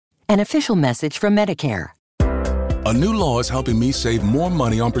An official message from Medicare. A new law is helping me save more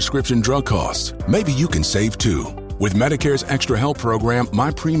money on prescription drug costs. Maybe you can save too. With Medicare's Extra Help program,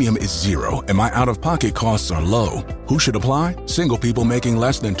 my premium is zero and my out-of-pocket costs are low. Who should apply? Single people making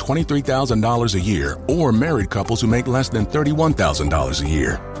less than $23,000 a year or married couples who make less than $31,000 a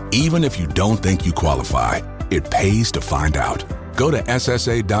year. Even if you don't think you qualify, it pays to find out. Go to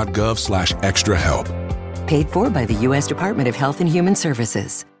ssa.gov/extra help. Paid for by the U.S. Department of Health and Human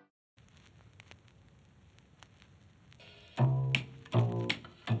Services.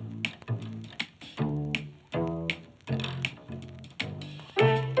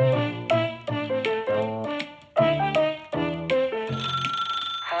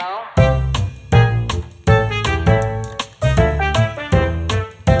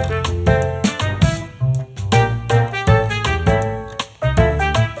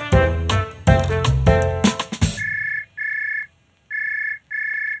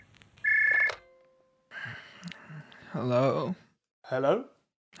 Hello. Hello?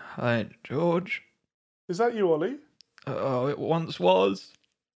 Hi, George. Is that you, Ollie? Oh, it once was.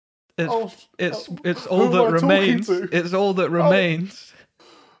 It's Oh, it's who all am that I talking remains. to? It's all that remains.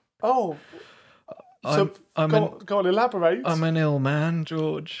 Oh, so go on, elaborate. I'm an ill man,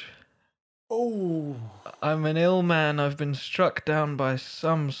 George. Oh, I'm an ill man. I've been struck down by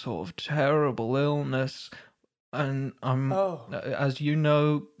some sort of terrible illness. And as you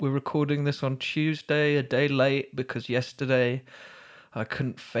know, we're recording this on Tuesday, a day late, because yesterday I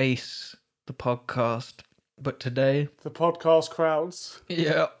couldn't face the podcast. But today... the podcast crowds.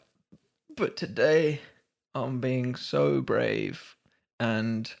 Yeah. But today I'm being so brave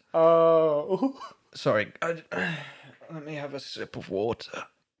and... Oh. Sorry, let me have a sip of water.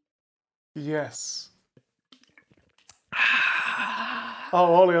 Yes.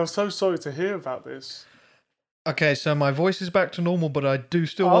 Oh, Ollie, I'm so sorry to hear about this. Okay, so my voice is back to normal, but I do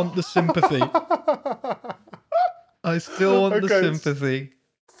still want the sympathy. I still want the sympathy.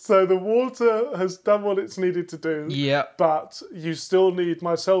 So the water has done what it's needed to do. Yeah. But you still need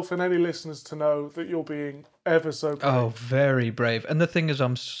myself and any listeners to know that you're being ever so brave. Oh, very brave. And the thing is,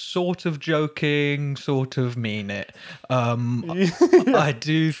 I'm sort of joking, sort of mean it. I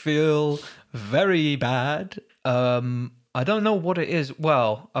do feel very bad. I don't know what it is.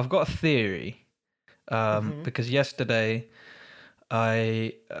 Well, I've got a theory. Because yesterday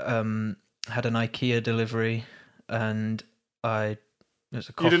I had an IKEA delivery and You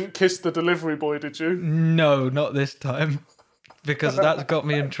didn't kiss the delivery boy, did you? No, not this time. Because that's got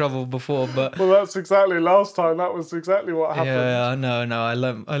me in trouble before. But well, that's exactly last time. That was exactly what happened. Yeah, no. I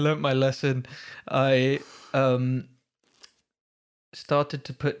learnt my lesson. I started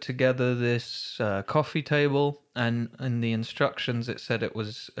to put together this coffee table, and in the instructions it said it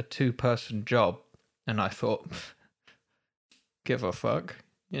was a 2-person job. And I thought, give a fuck,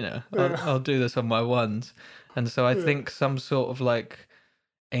 I'll do this on my ones. And so I think some sort of like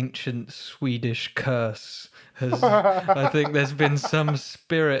ancient Swedish curse I think there's been some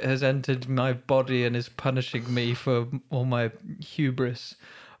spirit has entered my body and is punishing me for all my hubris.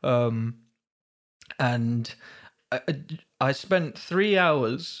 And I spent 3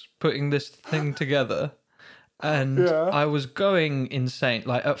 hours putting this thing together. And I was going insane.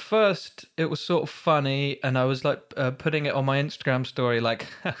 Like, at first, it was sort of funny, and I was, like, putting it on my Instagram story, like,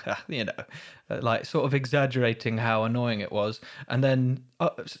 like, sort of exaggerating how annoying it was. And then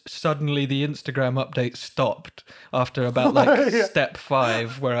suddenly the Instagram update stopped after about, like, step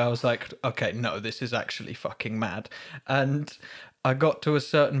 5, where I was like, okay, no, this is actually fucking mad. And I got to a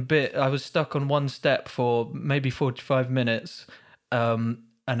certain bit. I was stuck on one step for maybe 45 minutes, and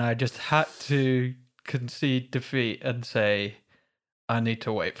I just had to concede defeat and say, I need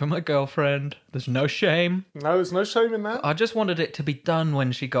to wait for my girlfriend. There's no shame. No, there's no shame in that. I just wanted it to be done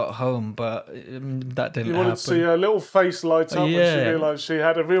when she got home, but that didn't happen. You wanted to see her little face light up when she realised she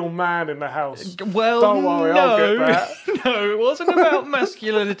had a real man in the house. Well, don't worry, I'll get that. No, it wasn't about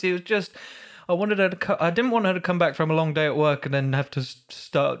masculinity. It was just I wanted her to. I didn't want her to come back from a long day at work and then have to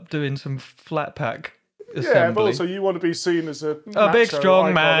start doing some flat pack assembly. Yeah, but also you want to be seen as a big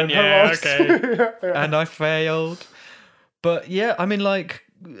strong man. Yeah, okay. Yeah. And I failed. But yeah, I mean, like,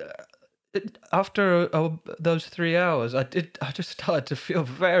 after those 3 hours, I just started to feel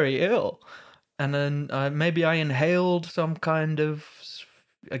very ill. And then maybe I inhaled some kind of,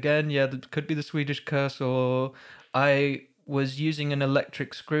 again, it could be the Swedish curse, or I was using an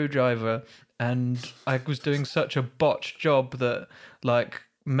electric screwdriver and I was doing such a botched job that, like,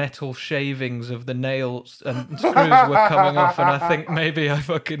 metal shavings of the nails and screws were coming off, and I think maybe I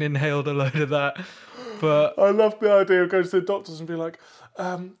fucking inhaled a load of that. But I love the idea of going to the doctors and being like,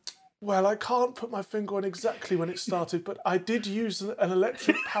 Well, I can't put my finger on exactly when it started, but I did use an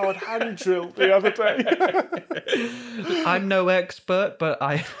electric-powered hand drill the other day. I'm no expert, but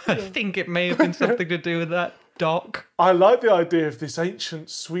I think it may have been something to do with that, Doc. I like the idea of this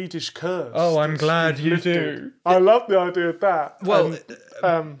ancient Swedish curse. Oh, I'm glad you do. I love the idea of that. Well,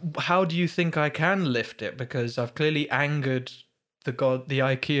 how do you think I can lift it? Because I've clearly angered the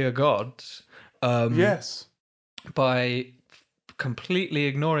IKEA gods. Yes. By completely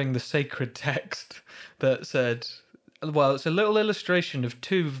ignoring the sacred text that said, well, it's a little illustration of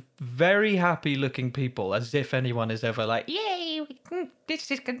two very happy looking people, as if anyone is ever like, yay,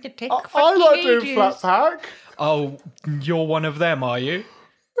 this is going to take I like doing flat pack. Oh, you're one of them, are you?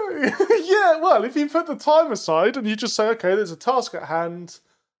 Yeah, well, if you put the time aside and you just say, okay, there's a task at hand.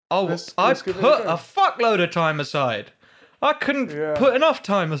 Oh, I put a fuckload of time aside. I couldn't put enough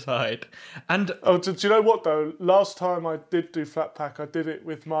time aside. And do you know what, though? Last time I did do flat pack, I did it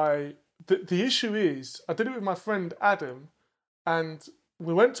with my... The issue is, I did it with my friend Adam, and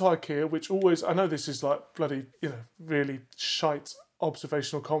we went to IKEA, which always... I know this is like bloody, really shite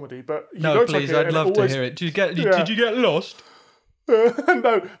observational comedy, but... No, please, I'd love to hear it. Did you get lost?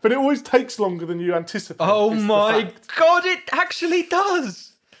 No, but it always takes longer than you anticipate. Oh my God, it actually does!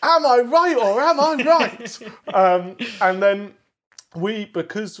 Am I right or am I right? And then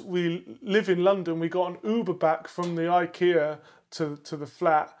because we live in London, we got an Uber back from the IKEA to the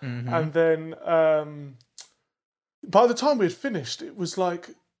flat. Mm-hmm. And then by the time we had finished, it was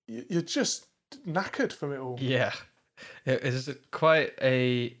like, you're just knackered from it all. Yeah, it is quite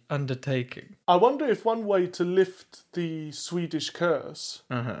a undertaking. I wonder if one way to lift the Swedish curse,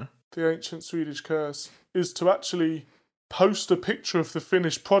 the ancient Swedish curse, is to actually... post a picture of the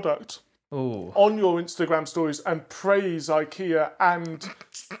finished product on your Instagram stories and praise IKEA and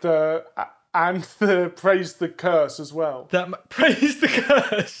praise the curse as well. Praise the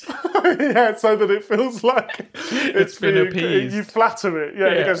curse. Yeah, so that it feels like it's been appeased. You flatter it. Yeah,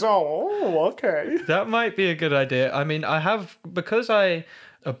 and it goes, oh, okay. That might be a good idea. I mean, because I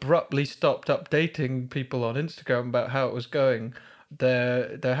abruptly stopped updating people on Instagram about how it was going.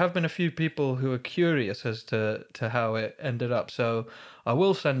 There have been a few people who are curious as to how it ended up. So I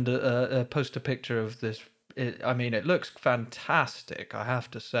will post a picture of this. It looks fantastic, I have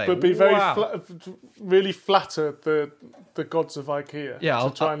to say. But be really flatter the gods of IKEA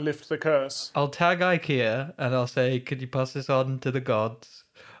to try and lift the curse. I'll tag IKEA and I'll say, could you pass this on to the gods?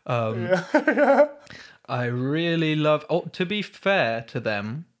 I really love... Oh, to be fair to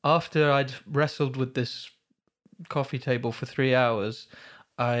them, after I'd wrestled with this coffee table for 3 hours,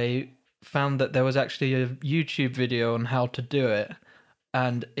 I found that there was actually a YouTube video on how to do it,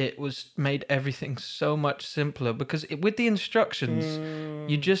 and it made everything so much simpler because with the instructions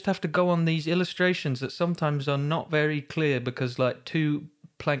you just have to go on these illustrations that sometimes are not very clear because like two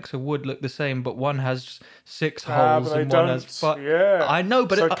planks of wood look the same, but one has 6 holes and one has 5. Yeah, I know,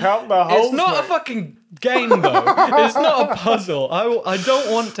 but so count the holes, it's not a fucking game though. It's not a puzzle. I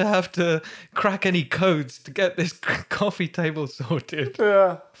don't want to have to crack any codes to get this coffee table sorted.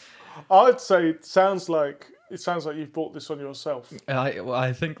 Yeah, I'd say it sounds like you've bought this on yourself.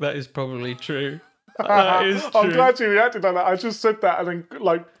 I think that is probably true. That is true. I'm glad you reacted like that. I just said that and then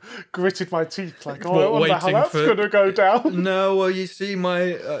gritted my teeth I wonder how that's going to go down. No, well, you see,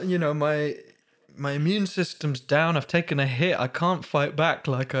 my my immune system's down. I've taken a hit. I can't fight back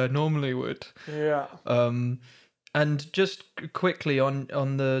like I normally would. Yeah. And just quickly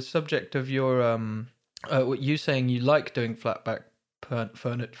on the subject of your what you saying you like doing flatback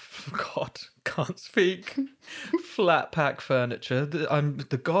furniture. God, can't speak. Flat pack furniture.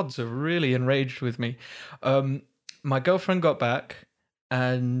 The gods are really enraged with me. My girlfriend got back,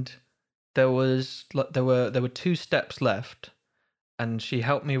 and there were 2 steps left, and she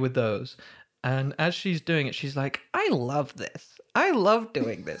helped me with those. And as she's doing it, she's like, "I love this. I love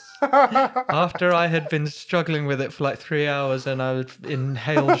doing this." After I had been struggling with it for like 3 hours, and I would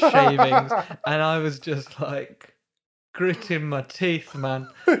inhale shavings, and I was just like gritting my teeth, man.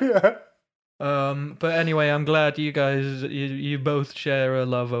 Yeah. But anyway, I'm glad you guys, you both share a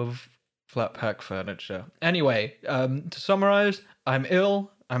love of flat pack furniture. Anyway, to summarize, I'm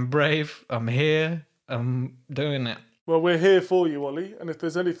ill, I'm brave, I'm here, I'm doing it. Well, we're here for you, Ollie, and if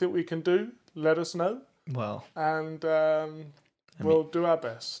there's anything we can do, let us know. Well. And we'll do our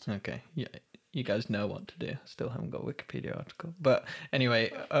best. Okay, yeah, you guys know what to do. Still haven't got a Wikipedia article. But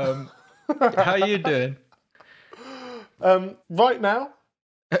anyway, how are you doing? Right now...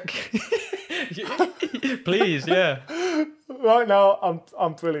 Please, yeah. Right now,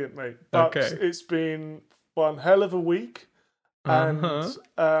 I'm brilliant, mate. But okay. It's been one hell of a week, and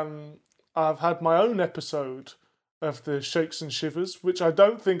I've had my own episode of the shakes and shivers, which I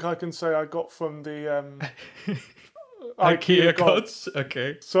don't think I can say I got from the IKEA gods.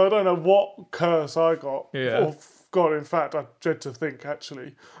 Okay. So I don't know what curse I got. Yeah. Or God, in fact, I dread to think,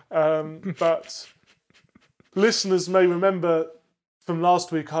 actually. But listeners may remember from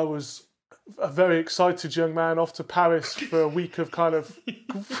last week I was a very excited young man off to Paris for a week of kind of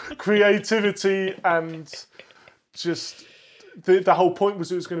creativity, and just the whole point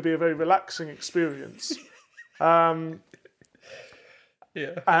was it was going to be a very relaxing experience. And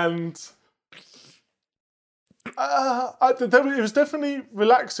it was definitely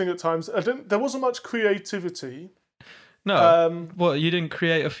relaxing at times. There wasn't much creativity. No. What, you didn't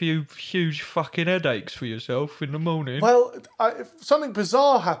create a few huge fucking headaches for yourself in the morning? Well, something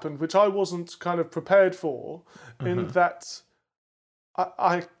bizarre happened, which I wasn't kind of prepared for, in that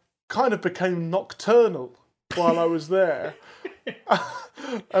I kind of became nocturnal while I was there.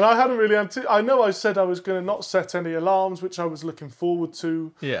 And I hadn't really I know I said I was going to not set any alarms, which I was looking forward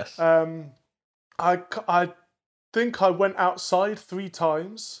to. Yes. I think I went outside 3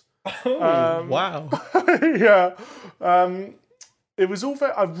 times. Oh, wow. Yeah. It was all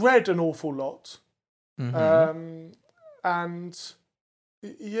I read an awful lot. And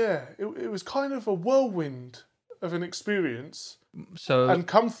yeah, it was kind of a whirlwind of an experience. And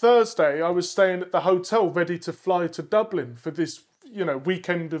come Thursday, I was staying at the hotel ready to fly to Dublin for this,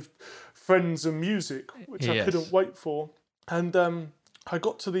 weekend of friends and music, which I couldn't wait for. And I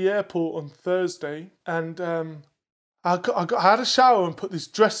got to the airport on Thursday, and I had a shower and put this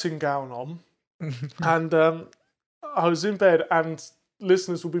dressing gown on, and I was in bed, and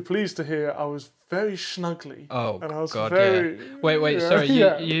listeners will be pleased to hear I was very snuggly. Oh, and I was God, very, yeah. Wait, yeah, sorry,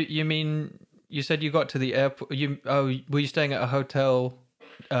 yeah. you mean, you said you got to the airport, were you staying at a hotel?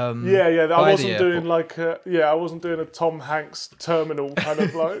 Yeah, I wasn't doing I wasn't doing a Tom Hanks terminal kind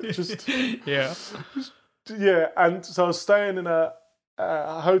of like, just... Yeah. Yeah, and so I was staying in a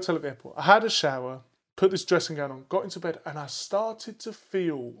hotel at the airport. I had a shower, put this dressing gown on, got into bed, and I started to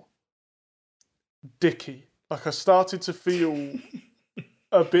feel dicky. Like, I started to feel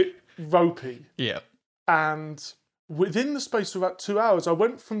a bit ropey. Yeah. And within the space of about 2 hours, I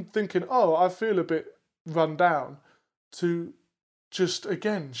went from thinking, oh, I feel a bit run down, to just,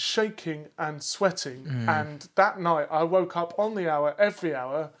 again, shaking and sweating. And that night, I woke up on the hour, every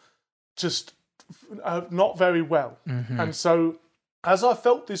hour, just not very well. And so, as I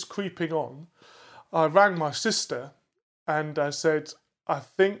felt this creeping on, I rang my sister, and I said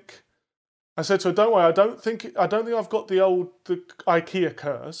to her, don't worry, I don't think I've got the IKEA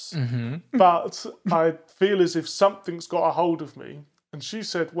curse, but I feel as if something's got a hold of me. And she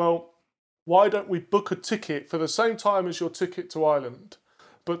said, well, why don't we book a ticket for the same time as your ticket to Ireland,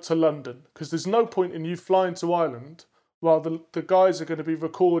 but to London? Because there's no point in you flying to Ireland while the guys are going to be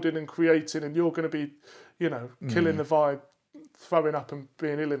recording and creating, and you're going to be, killing the vibe, throwing up and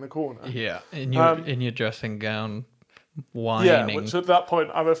being ill in the corner. Yeah, in your dressing gown, whining. Yeah, which at that point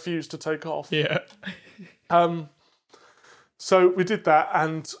I refused to take off. Yeah. So we did that,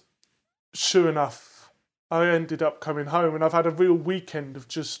 and sure enough, I ended up coming home, and I've had a real weekend of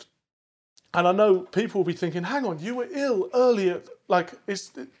just... And I know people will be thinking, hang on, you were ill earlier. Like,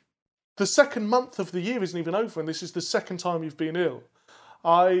 the second month of the year isn't even over, and this is the second time you've been ill.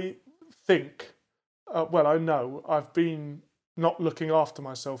 I think, I know, I've been not looking after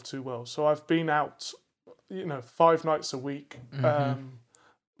myself too well. So I've been out, 5 nights a week,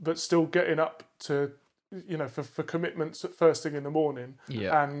 but still getting up to, for commitments at first thing in the morning.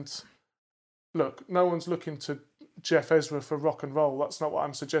 Yeah. And look, no one's looking to Jeff Ezra for rock and roll. That's not what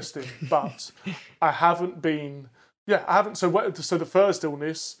I'm suggesting. But I haven't been... Yeah, I haven't... So the first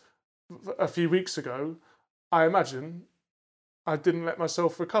illness a few weeks ago, I imagine I didn't let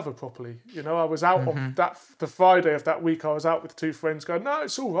myself recover properly. I was out on the Friday of that week. I was out with 2 friends going, no,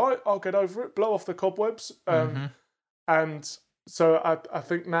 it's all right. I'll get over it. Blow off the cobwebs. And so I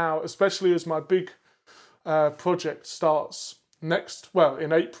think now, especially as my big project starts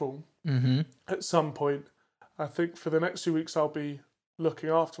in April, at some point, I think for the next few weeks I'll be looking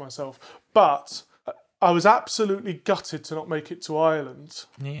after myself. But I was absolutely gutted to not make it to Ireland.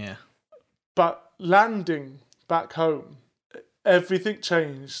 Yeah. But landing back home, everything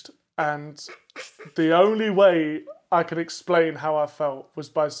changed. And the only way I could explain how I felt was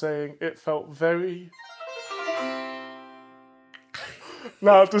by saying it felt very...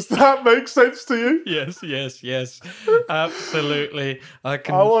 Now, does that make sense to you? Yes. Absolutely. I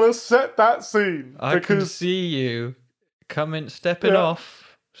want to set that scene. I can see you stepping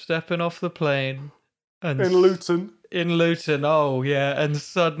off the plane. And in Luton. Oh, yeah. And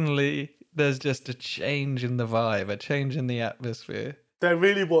suddenly there's just a change in the vibe, a change in the atmosphere. There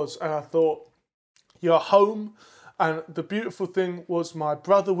really was. And I thought, you're home And the beautiful thing was my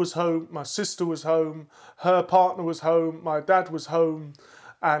brother was home, my sister was home, her partner was home, my dad was home.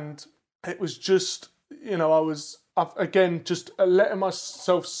 And it was just, I was, again, just letting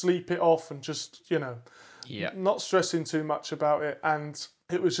myself sleep it off and just, not stressing too much about it. And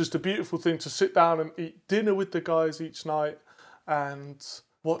it was just a beautiful thing to sit down and eat dinner with the guys each night and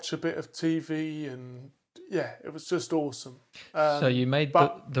watch a bit of TV. And yeah, it was just awesome. So you made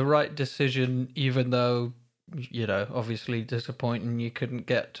the right decision, even though, obviously disappointing you couldn't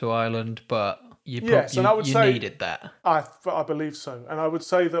get to Ireland, but you needed that. I believe so. And I would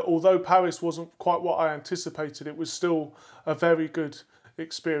say that although Paris wasn't quite what I anticipated, it was still a very good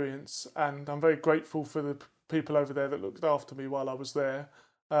experience. And I'm very grateful for the people over there that looked after me while I was there.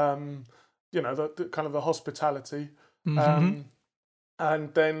 The kind of the hospitality. Mm-hmm.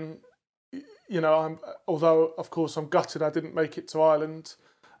 And then, although of course I'm gutted I didn't make it to Ireland,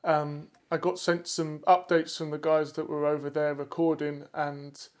 I got sent some updates from the guys that were over there recording,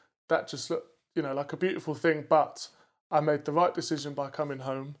 and that just looked, like a beautiful thing. But I made the right decision by coming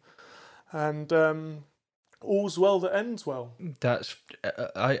home, and all's well that ends well. That's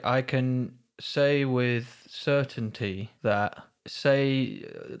I can say with certainty that,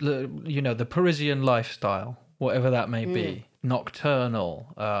 the Parisian lifestyle, whatever that may be,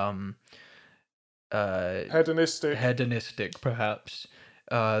 nocturnal, hedonistic perhaps.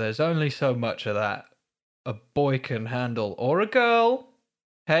 There's only so much of that a boy can handle, or a girl.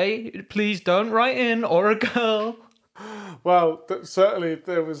 Hey, please don't write in, or a girl. Well, certainly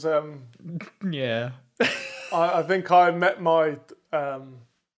there was. Yeah. I think I met my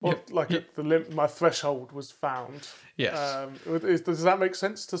my threshold was found. Yes. Does that make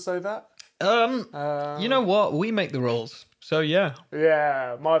sense to say that? You know what? We make the rules, so yeah.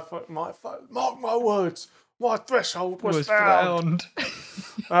 Yeah, mark my words. My threshold was found.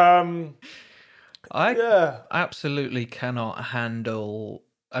 I absolutely cannot handle.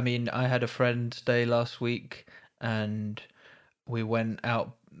 I mean, I had a friend stay last week, and we went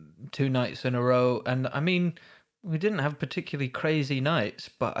out 2 nights in a row. And I mean, we didn't have particularly crazy nights,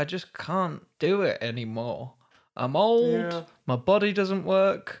 but I just can't do it anymore. I'm old. Yeah. My body doesn't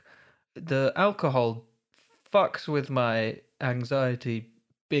work. The alcohol fucks with my anxiety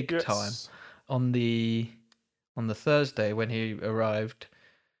big time. On the Thursday when he arrived,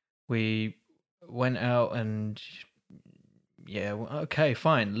 we went out and okay,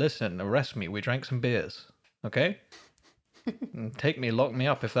 fine, listen, arrest me. We drank some beers, okay? Take me, lock me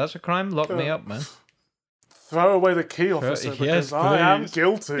up. If that's a crime, lock me up, man. Throw away the key, officer, because I am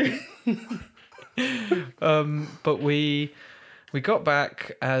guilty. But we got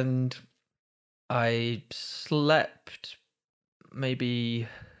back and I slept maybe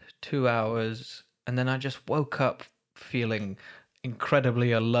 2 hours, and then I just woke up feeling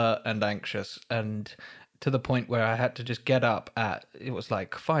incredibly alert and anxious, and to the point where I had to just get up it was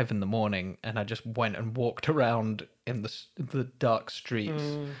like 5 a.m, and I just went and walked around in the dark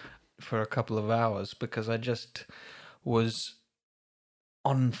streets for a couple of hours because I just was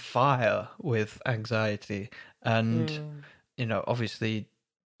on fire with anxiety. And obviously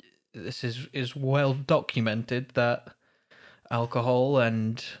this is well documented that alcohol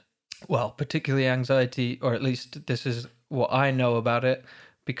and, well, particularly anxiety, or at least this is what I know about it,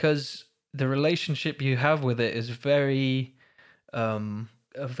 because the relationship you have with it is very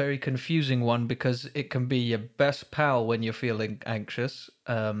a very confusing one, because it can be your best pal when you're feeling anxious,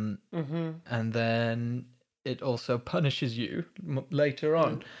 and then it also punishes you later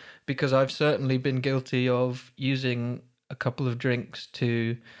on, because I've certainly been guilty of using a couple of drinks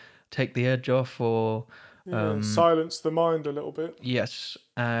to take the edge off, or silence the mind a little bit. Yes,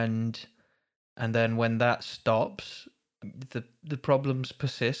 and then when that stops, the problems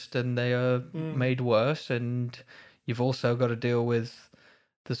persist and they are made worse, and you've also got to deal with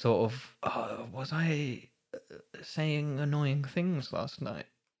the sort of, was I saying annoying things last night?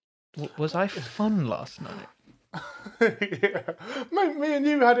 Was I fun last night? Yeah, me and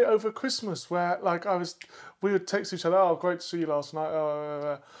you had it over Christmas, where we would text each other, "Oh, great to see you last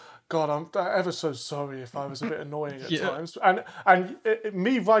night. God, I'm ever so sorry if I was a bit annoying at times." And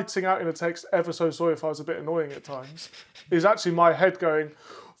me writing out in a text, "Ever so sorry if I was a bit annoying at times," is actually my head going,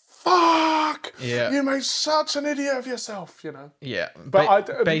 "Fuck! Yeah. You made such an idiot of yourself," Yeah,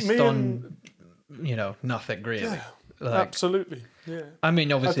 but based on nothing really. Yeah, absolutely. Yeah. I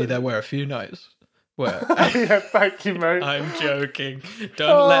mean, obviously there were a few nights where. Yeah, thank you, mate. I'm joking.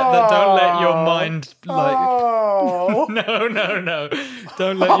 Don't let your mind No.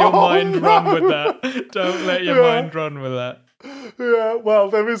 Don't let your mind run with that. Don't let your mind run with that. Yeah, well,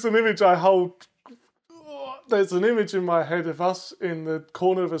 there is an image I hold. There's an image in my head of us in the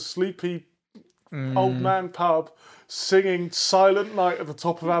corner of a sleepy old man pub, singing Silent Night at the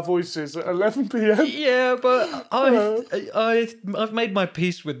top of our voices at 11 p.m. Yeah, but I've made my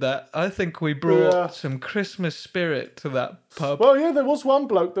peace with that. I think we brought some Christmas spirit to that pub. Well, yeah, there was one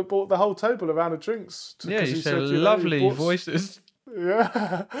bloke that bought the whole table a round of drinks. He said lovely voices.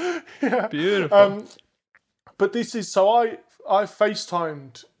 Yeah, yeah, beautiful. But this is so. I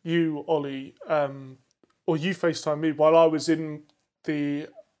FaceTimed you, Ollie, or you FaceTimed me while I was in the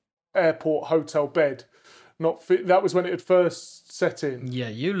airport hotel bed. That was when it had first set in. Yeah,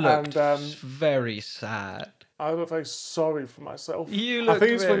 you looked very sad. I look very sorry for myself. I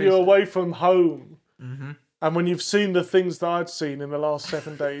think it's when you're away from home, and when you've seen the things that I'd seen in the last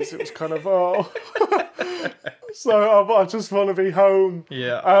 7 days, it was kind of So I just want to be home.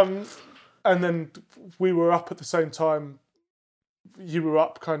 Yeah. And then we were up at the same time. You were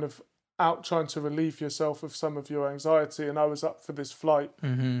up, kind of out trying to relieve yourself of some of your anxiety, and I was up for this flight.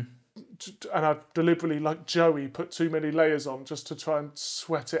 Mm-hmm. And I deliberately, like Joey, put too many layers on just to try and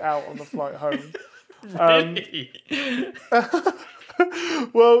sweat it out on the flight home. Really?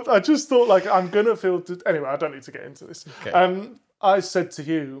 Well, I just thought, like, I'm gonna feel. Anyway, I don't need to get into this. Okay. I said to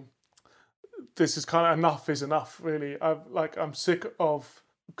you, this is kind of enough is enough, really. I'm sick of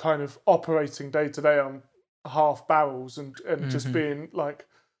kind of operating day to day on half barrels and just being like,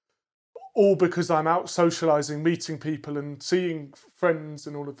 all because I'm out socialising, meeting people and seeing friends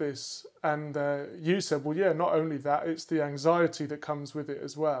and all of this. And you said, well, yeah, not only that, it's the anxiety that comes with it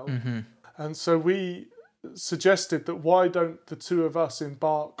as well. Mm-hmm. And so we suggested that why don't the two of us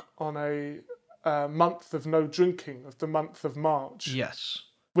embark on a month of no drinking, of the month of March. Yes.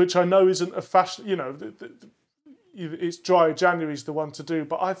 Which I know isn't a fashion, it's dry January's the one to do,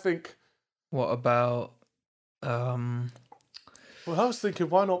 but I think... What about... Well, I was thinking,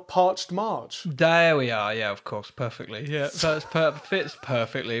 why not Parched March? There we are, yeah, of course, perfectly. Yeah, that fits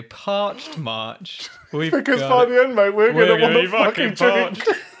perfectly. Parched March. Because by the end, mate, we're going to want to fucking drink.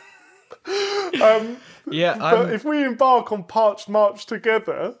 But if we embark on Parched March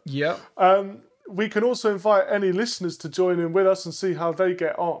together, we can also invite any listeners to join in with us and see how they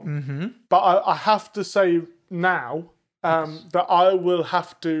get on. Mm-hmm. But I have to say now that I will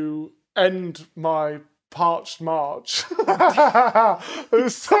have to end my Parched March.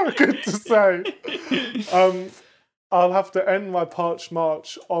 It's so good to say. I'll have to end my Parched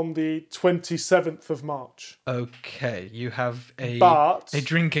March on the 27th of March. Okay, you have a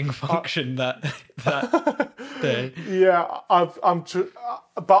drinking function that day. Yeah,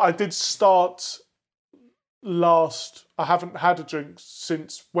 but I did start I haven't had a drink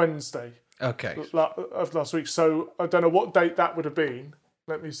since Wednesday. Okay. Of last week, so I don't know what date that would have been.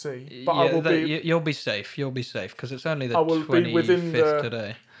 Let me see. But I will you'll be safe. You'll be safe because it's only the 25th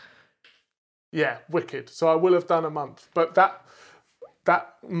today. Yeah, wicked. So I will have done a month, but that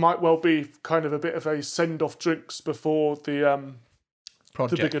might well be kind of a bit of a send-off drinks before the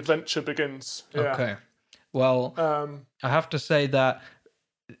big adventure begins. Yeah. Okay. Well, I have to say that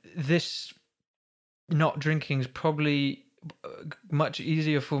this not drinking is probably much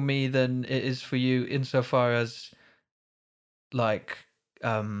easier for me than it is for you, insofar as, like,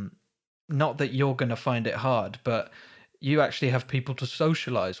 not that you're going to find it hard, but you actually have people to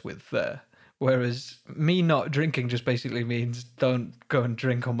socialize with there. Whereas me not drinking just basically means don't go and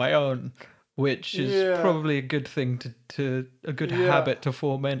drink on my own, which is probably a good thing a good habit to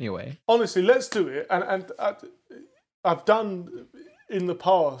form anyway. Honestly, let's do it. And I've done, in the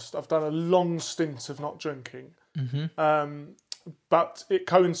past, I've done a long stint of not drinking. Mm-hmm. But it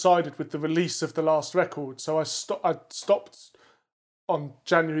coincided with the release of the last record. So I stopped on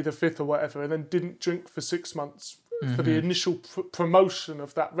January the 5th or whatever, and then didn't drink for 6 months for the initial promotion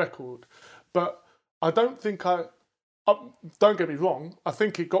of that record. But I don't think don't get me wrong, I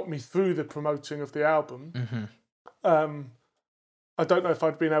think it got me through the promoting of the album. Mm-hmm. I don't know if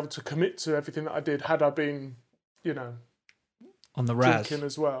I'd been able to commit to everything that I did had I been, on the Raz drinking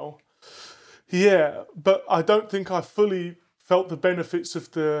as well. Yeah, but I don't think I fully felt the benefits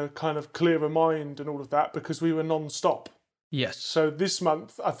of the kind of clearer mind and all of that because we were non-stop. Yes. So this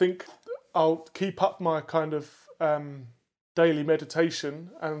month, I think I'll keep up my kind of daily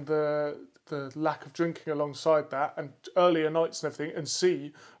meditation and the lack of drinking alongside that and earlier nights and everything, and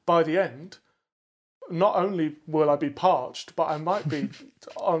see by the end, not only will I be parched, but I might be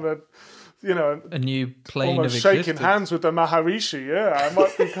on a new plane almost of shaking existence. hands with the Maharishi. Yeah, I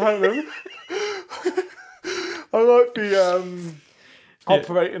might be kind of I might be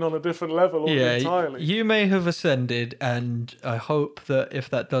operating on a different level entirely. You may have ascended, and I hope that if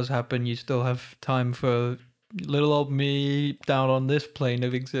that does happen, you still have time for little old me down on this plane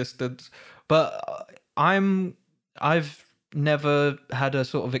of existence. But I've never had a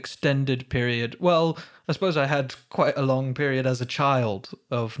sort of extended period. Well, I suppose I had quite a long period as a child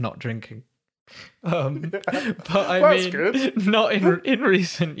of not drinking. But I mean, good. not in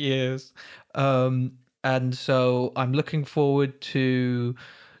recent years. And so I'm looking forward to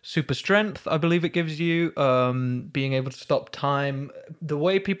super strength. I believe it gives you being able to stop time. The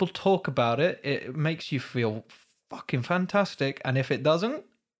way people talk about it, it makes you feel fucking fantastic. And if it doesn't,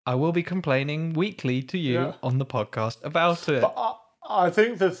 I will be complaining weekly to you on the podcast about it. But I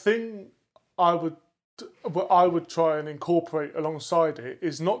think the thing what I would try and incorporate alongside it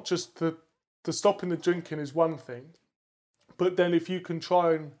is not just the stopping the drinking is one thing, but then if you can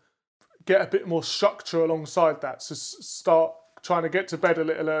try and get a bit more structure alongside that, so start trying to get to bed a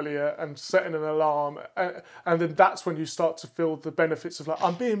little earlier and setting an alarm, and then that's when you start to feel the benefits of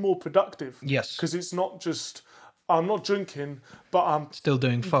I'm being more productive. Yes, because it's not just I'm not drinking, but I'm still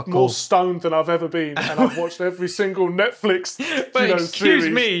doing fuck more all. stoned than I've ever been, and I've watched every single Netflix. But excuse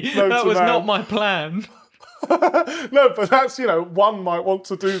me, that was not my plan. No, but that's one might want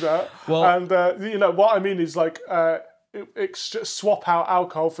to do that. Well, and what I mean is swap out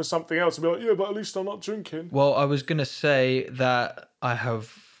alcohol for something else and be like, yeah, but at least I'm not drinking. Well, I was gonna say that I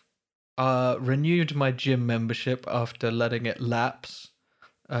have renewed my gym membership after letting it lapse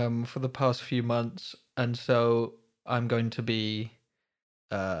for the past few months, and so I'm going to be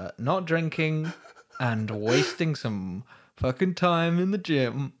not drinking and wasting some fucking time in the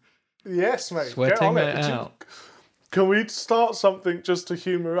gym. Yes, mate. Sweating it out. Can we start something just to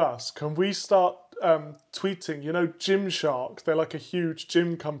humour us? Can we start tweeting, Gymshark? They're like a huge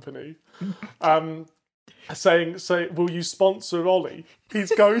gym company. Saying, will you sponsor Ollie?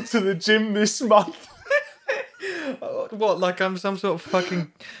 He's going to the gym this month. What, like I'm some sort of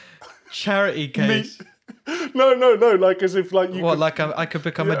fucking charity case? No, like as if like you what, could, like I could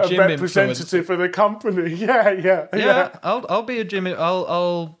become a gym representative for the company. Yeah. I'll be a gym.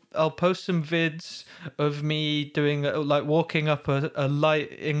 I'll post some vids of me doing walking up a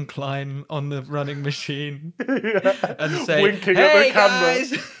light incline on the running machine and say, winking "Hey at the camera."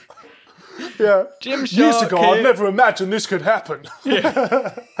 Guys. Yeah. Gymshark Years ago, here. I never imagined this could happen.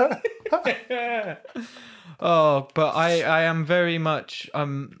 Yeah. Oh, but I am very much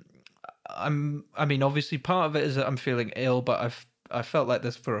I mean, obviously part of it is that I'm feeling ill, but I felt like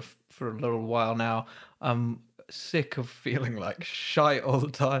this for a little while now. I'm sick of feeling like shite all the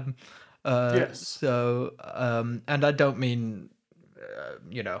time. Yes. So and I don't mean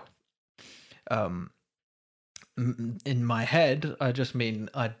in my head. I just mean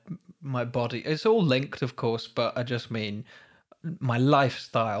my body. It's all linked, of course, but I just mean my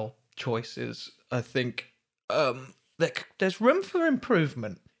lifestyle choices. I think there's room for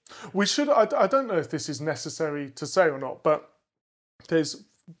improvement. We should. I don't know if this is necessary to say or not, but there's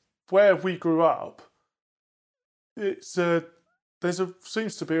where we grew up. Seems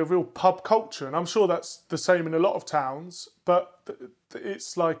to be a real pub culture, and I'm sure that's the same in a lot of towns. But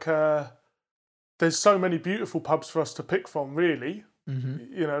it's like there's so many beautiful pubs for us to pick from, really.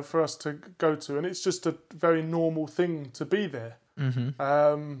 Mm-hmm. For us to go to, and it's just a very normal thing to be there. Mm-hmm.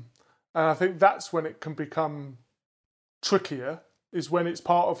 And I think that's when it can become trickier. Is when it's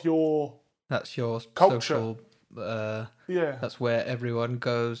part of your culture. Social. Yeah. That's where everyone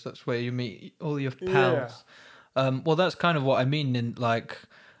goes. That's where you meet all your pals. Yeah. Well, that's kind of what I mean in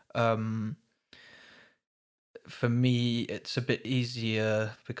for me, it's a bit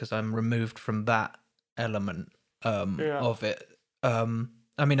easier because I'm removed from that element of it. I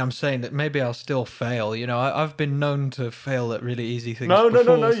mean, I'm saying that maybe I'll still fail. I've been known to fail at really easy things. No,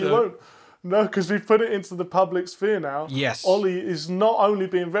 before, you won't. No, because we've put it into the public sphere now. Yes. Ollie is not only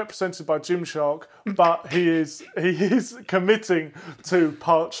being represented by Gymshark, but he is committing to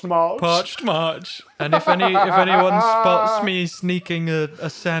Parched March. Parched March. And if anyone spots me sneaking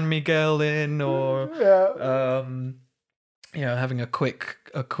a San Miguel in or having a quick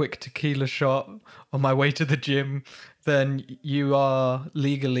tequila shot on my way to the gym, then you are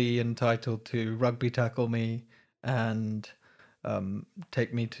legally entitled to rugby tackle me and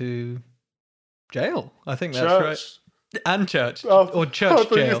take me to jail. I think that's church. Right. And church. Or church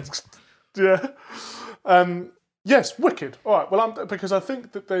jail. Yeah. Yes, wicked. All right. Well, because I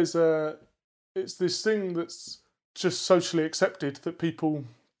think that it's this thing that's just socially accepted that people,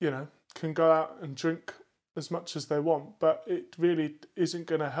 can go out and drink as much as they want, but it really isn't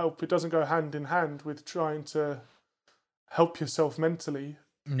going to help. It doesn't go hand in hand with trying to help yourself mentally.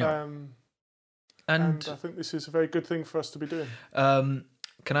 No. And I think this is a very good thing for us to be doing.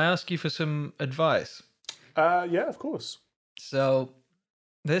 Can I ask you for some advice? Yeah, of course. So,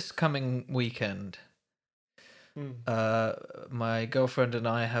 this coming weekend, My girlfriend and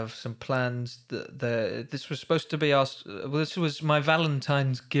I have some plans. This was supposed to be this was my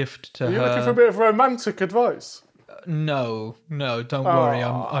Valentine's gift to Are her. you looking for a bit of romantic advice? No, don't worry.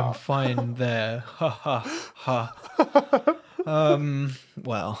 I'm fine there. Ha ha ha.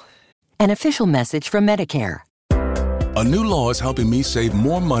 Well. An official message from Medicare. A new law is helping me save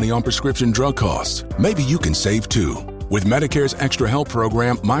more money on prescription drug costs. Maybe you can save too. With Medicare's Extra Help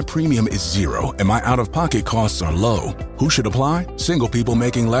program, my premium is zero and my out-of-pocket costs are low. Who should apply? Single people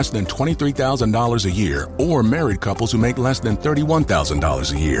making less than $23,000 a year or married couples who make less than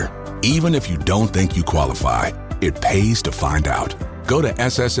 $31,000 a year. Even if you don't think you qualify, it pays to find out. Go to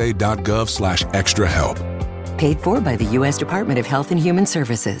ssa.gov/extra help. Paid for by the U.S. Department of Health and Human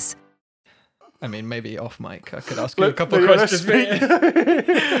Services. I mean, maybe off mic. I could ask you a couple of questions.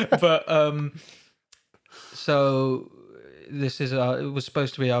 But, so this is it was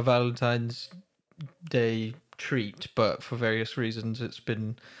supposed to be our Valentine's Day treat, but for various reasons it's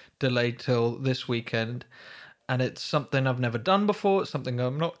been delayed till this weekend. And it's something I've never done before. It's something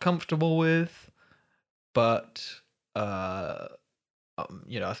I'm not comfortable with. But, I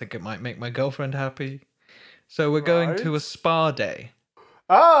think it might make my girlfriend happy. So we're going to a spa day.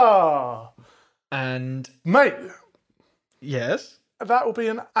 Ah! And... Mate! Yes? That will be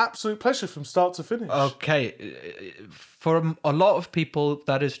an absolute pleasure from start to finish. Okay. For a lot of people,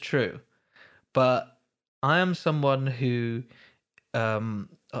 that is true. But I am someone who...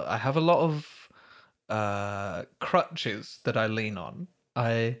 I have a lot of crutches that I lean on.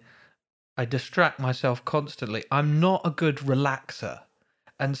 I distract myself constantly. I'm not a good relaxer.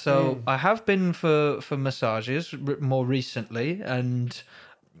 And so I have been for massages more recently and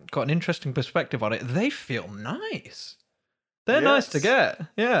got an interesting perspective on it. They feel nice. They're nice to get.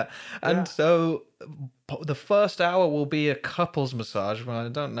 Yeah. And so the first hour will be a couples massage. Well, I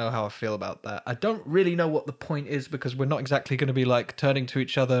don't know how I feel about that. I don't really know what the point is because we're not exactly going to be like turning to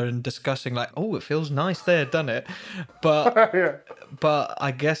each other and discussing like, oh, it feels nice there, doesn't it? But but I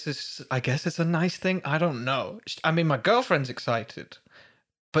guess it's a nice thing. I don't know. I mean, my girlfriend's excited.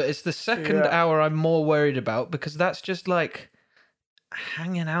 But it's the second hour I'm more worried about because that's just like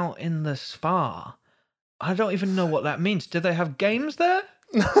hanging out in the spa. I don't even know what that means. Do they have games there?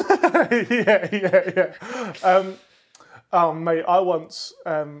 Yeah. Mate, I once,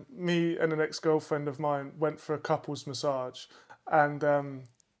 me and an ex-girlfriend of mine went for a couples massage, and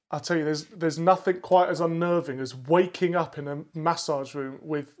I'll tell you, there's nothing quite as unnerving as waking up in a massage room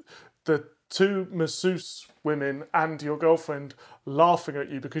with the two masseuse women and your girlfriend laughing at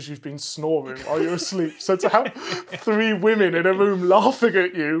you because you've been snoring while you're asleep. So to have three women in a room laughing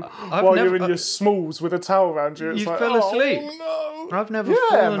at you while you're in your smalls with a towel around you, it's like, fell asleep. Oh, no. I've never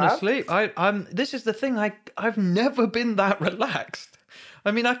fallen asleep. This is the thing. I've never been that relaxed.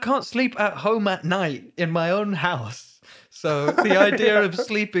 I mean, I can't sleep at home at night in my own house. So the idea of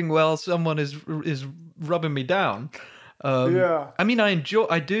sleeping while someone is rubbing me down. I mean, I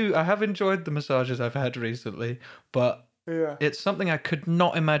have enjoyed the massages I've had recently, but it's something I could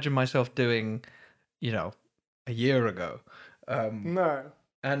not imagine myself doing, a year ago. No.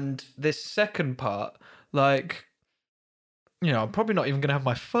 And this second part, like, I'm probably not even going to have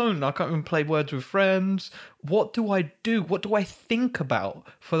my phone. I can't even play Words with Friends. What do I do? What do I think about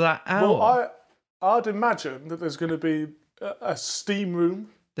for that hour? Well, I'd imagine that there's going to be a steam room.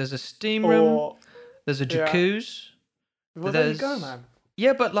 There's a steam room. There's a jacuzzi. Well, there you go, man.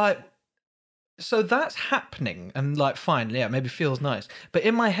 Yeah, but so that's happening, and fine, maybe feels nice. But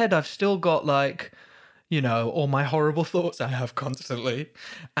in my head, I've still got all my horrible thoughts I have constantly,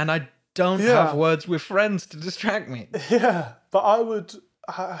 and I don't have Words with Friends to distract me. Yeah, but I would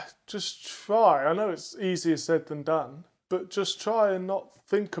just try. I know it's easier said than done, but just try and not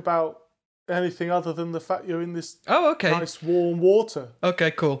think about anything other than the fact you're in this nice warm water.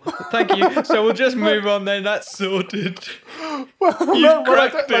 Okay, cool. Thank you. So we'll just move on then. That's sorted. You've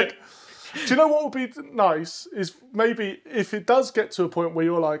cracked it. Do you know what would be nice is maybe if it does get to a point where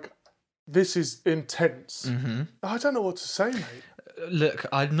you're like, this is intense. Mm-hmm. I don't know what to say, mate. Look,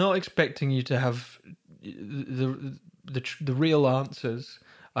 I'm not expecting you to have the real answers.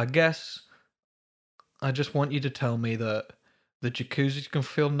 I guess I just want you to tell me that the jacuzzi can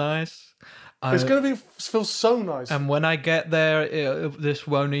feel nice. It's going to feel so nice. And when I get there, this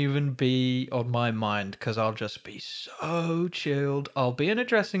won't even be on my mind because I'll just be so chilled. I'll be in a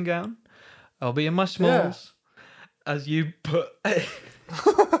dressing gown. I'll be in my smalls, as you put.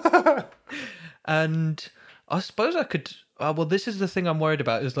 And I suppose I could... well, this is the thing I'm worried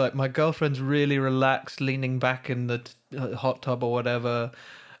about, is my girlfriend's really relaxed, leaning back in the hot tub or whatever,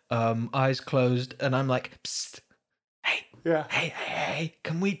 eyes closed, and I'm like, psst. Hey,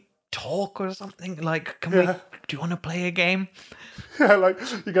 can we talk or something? Like, do you want to play a game? Yeah, like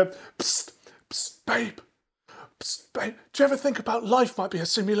you go, psst, psst, babe. Psst, babe. Do you ever think about life might be a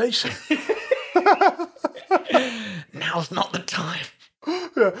simulation? Now's not the time.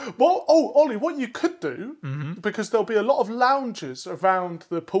 Yeah. Well, Ollie, what you could do, because there'll be a lot of lounges around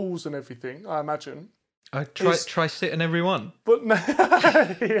the pools and everything, I imagine. I try sit in every one. But no,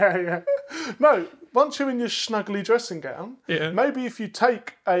 yeah. No, once you're in your snuggly dressing gown, maybe if you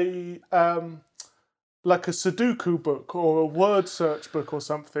take a like a Sudoku book or a word search book or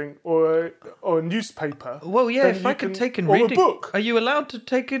something, or a newspaper. Well, yeah, if I could take in reading, or a book. Are you allowed to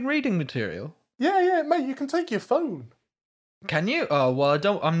take in reading material? Yeah, mate. You can take your phone. Can you? Oh, well,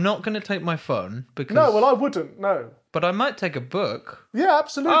 I'm not going to take my phone because. No, well, I wouldn't. No. But I might take a book. Yeah,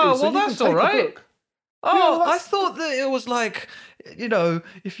 absolutely. Oh, so well, you that's can take all right. a book. Oh, Yeah, I thought that it was like,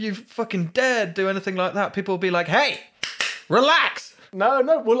 if you fucking dared do anything like that, people would be like, "Hey, relax."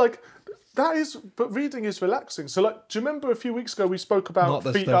 No. Well, like that is, but reading is relaxing. So, like, do you remember a few weeks ago we spoke about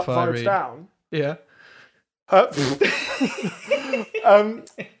feet up, vibes down? Yeah.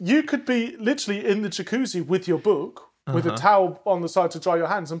 You could be literally in the jacuzzi with your book, with a towel on the side to dry your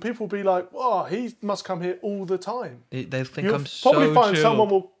hands, and people will be like, "Oh, he must come here all the time." They think You'll I'm so probably find chill. someone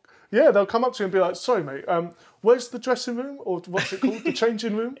will. Yeah, they'll come up to you and be like, "Sorry, mate, where's the dressing room, or what's it called, the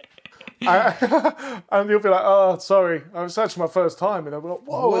changing room?" And you'll be like, "Oh, sorry, it's actually my first time." And they'll be like,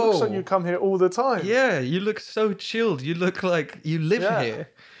 "Whoa, it looks like you come here all the time." Yeah, you look so chilled. You look like you live here.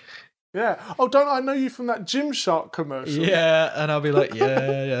 Yeah. Oh, don't I know you from that Gymshark commercial? Yeah, and I'll be like,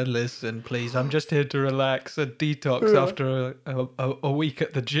 yeah, listen, please, I'm just here to relax and detox after a week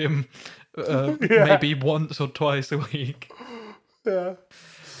at the gym, maybe once or twice a week. Yeah.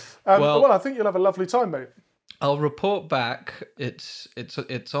 Well, I think you'll have a lovely time, mate. I'll report back. It's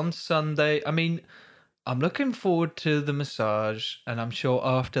on Sunday. I mean, I'm looking forward to the massage, and I'm sure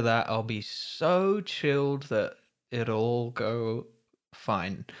after that I'll be so chilled that it'll all go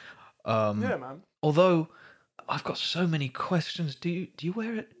fine. Yeah, man. Although I've got so many questions. Do you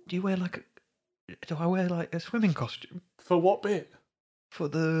wear it? Do I wear like a swimming costume For what bit? for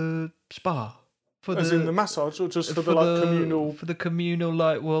the spa? In the massage, or just for the communal? For the communal,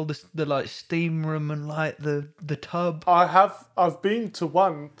 the like steam room and like the tub. I've been to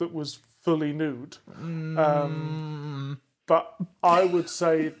one that was fully nude, but I would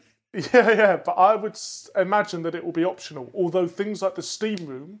say, but I would imagine that it will be optional. Although things like the steam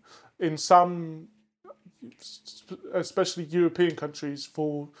room in some, especially European countries,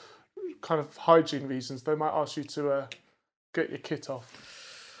 for kind of hygiene reasons, they might ask you to get your kit off.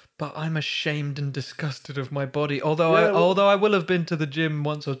 But I'm ashamed and disgusted of my body. Although I will have been to the gym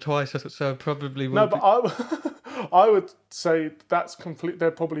once or twice, so I probably will. No, but I would say that's complete.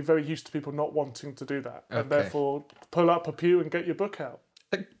 They're probably very used to people not wanting to do that, and therefore pull up a pew and get your book out.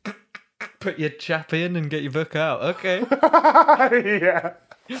 Put your chap in and get your book out. Okay. Yeah.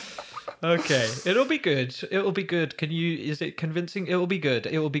 Okay. It'll be good. It'll be good. Is it convincing? It will be good.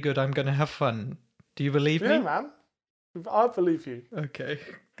 It will be good. I'm going to have fun. Do you believe me? Yeah, man. I believe you. Okay.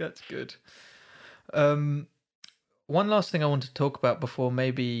 That's good. One last thing I want to talk about before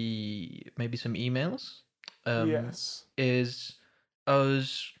maybe some emails. Yes. Is I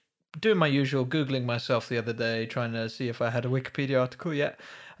was doing my usual Googling myself the other day, trying to see if I had a Wikipedia article yet.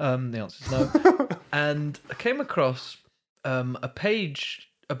 The answer is no. And I came across a page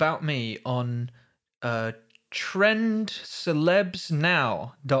about me on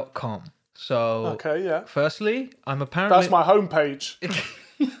trendcelebsnow.com. So, okay, yeah. Firstly, I'm apparently... That's my homepage.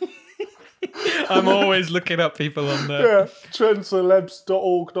 I'm always looking up people on there. Yeah,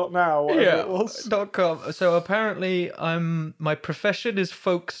 trendcelebs.org.now, whatever it was. .com. So apparently my profession is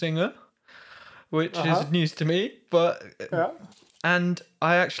folk singer, which is news to me, but... Yeah. And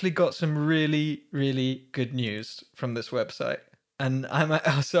I actually got some really, really good news from this website. And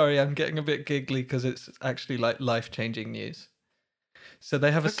I'm getting a bit giggly because it's actually like life-changing news. So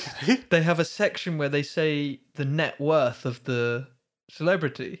they have a section where they say the net worth of the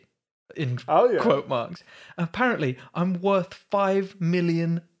celebrity in quote marks. Apparently, I'm worth $5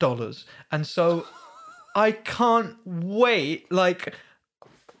 million, and so I can't wait. Like,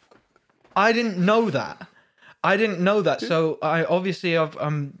 I didn't know that. So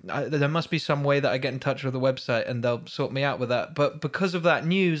there must be some way that I get in touch with the website and they'll sort me out with that. But because of that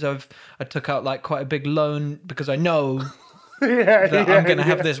news, I took out like quite a big loan because I know. I'm going to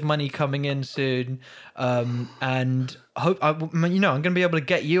have this money coming in soon, and I'm going to be able to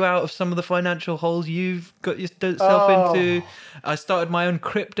get you out of some of the financial holes you've got yourself into. I started my own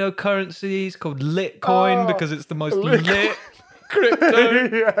cryptocurrencies called Litcoin because it's the most lit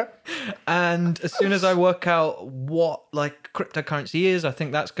crypto. Yeah. And as soon as I work out what like cryptocurrency is, I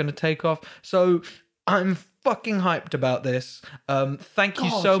think that's going to take off. So I'm fucking hyped about this. Thank you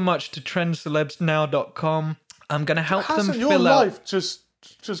so much to trendcelebsnow.com. I'm going to help them Hasn't your fill out. life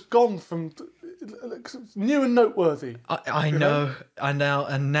just gone from new and noteworthy? I know, and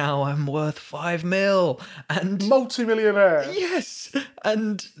now I'm worth 5 mil, and Multi-millionaire. yes,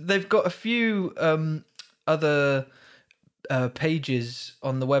 and they've got a few other pages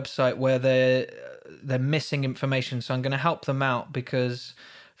on the website where they're missing information. So I'm going to help them out because,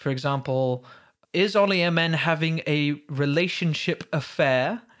 for example, is Ollie MN having a relationship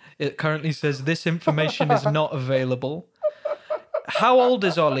affair? It currently says this information is not available. How old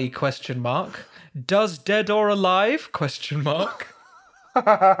is Ollie? Question mark. Does dead or alive? Question mark.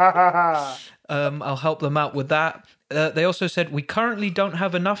 I'll help them out with that. They also said, we currently don't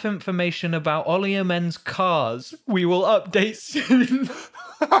have enough information about Ollie MN's cars. We will update soon.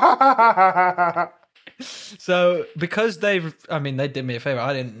 So because they did me a favor.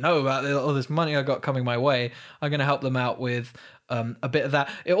 I didn't know about all this money I got coming my way. I'm going to help them out with a bit of that.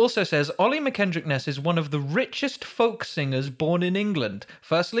 It also says Ollie McKendrick Ness is one of the richest folk singers born in England.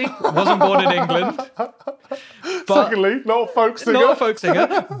 Firstly, wasn't born in England. But Secondly, not a folk singer. not a folk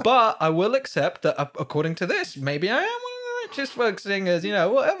singer, but I will accept that according to this, maybe I am one of the richest folk singers,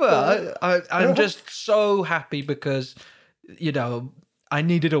 whatever. I'm just so happy because, I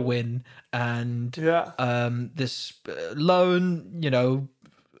needed a win and this loan,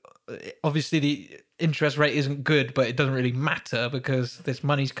 obviously the interest rate isn't good, but it doesn't really matter because this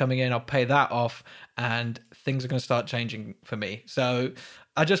money's coming in, I'll pay that off and things are going to start changing for me. So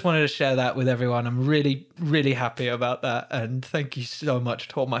I just wanted to share that with everyone. I'm really, really happy about that. And thank you so much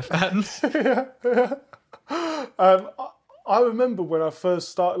to all my fans. I remember when I first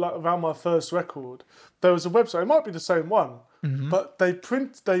started, around my first record, there was a website, it might be the same one, but they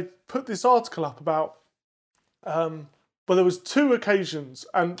put this article up about, well, there was 2 occasions,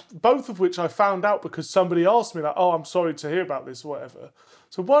 and both of which I found out because somebody asked me, I'm sorry to hear about this or whatever.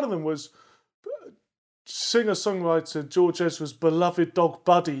 So one of them was singer-songwriter George Ezra's beloved dog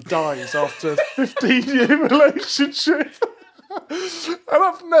Buddy dies after a 15-year relationship. And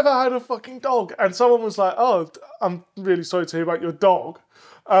I've never had a fucking dog. And someone was like, I'm really sorry to hear about your dog.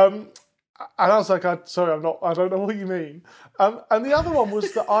 And I was like, sorry, I'm not, I don't know what you mean. And the other one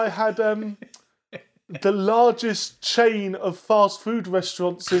was that I had the largest chain of fast food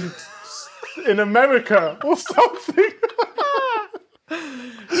restaurants in America or something.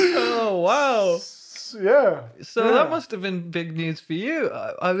 Oh, wow. Yeah. So that must have been big news for you.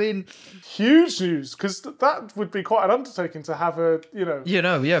 I mean, huge news, because that would be quite an undertaking to have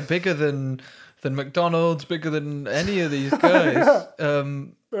bigger than McDonald's, bigger than any of these guys.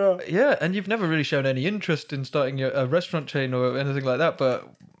 And you've never really shown any interest in starting a restaurant chain or anything like that. But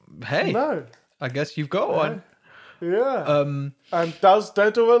hey, no, I guess you've got one. Yeah. And does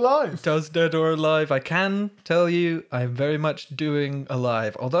Dead or Alive? Does Dead or Alive? I can tell you, I'm very much doing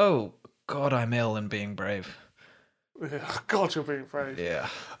Alive. Although, God, I'm ill and being brave. Yeah, God, you're being brave. Yeah.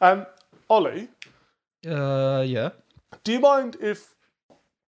 Ollie? Yeah? Do you mind if,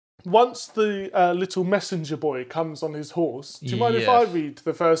 once the little messenger boy comes on his horse, do you mind if I read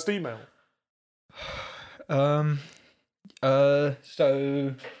the first email?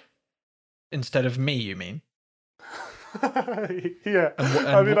 So, instead of me, you mean? Yeah.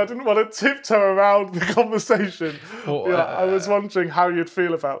 I didn't want to tiptoe around the conversation. I was wondering how you'd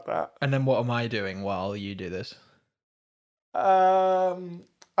feel about that. And then what am I doing while you do this? I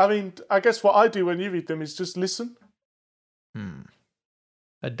guess what I do when you read them is just listen.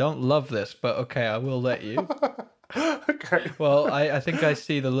 I don't love this, but okay, I will let you. Okay. Well, I think I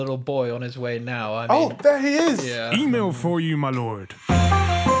see the little boy on his way now. There he is. Yeah. Email for you, my lord.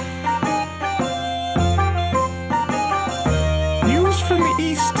 From the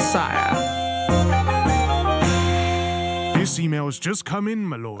east, sire. This email's just come in,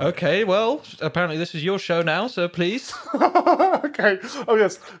 my lord. Okay, well, apparently this is your show now, so please. Okay. Oh,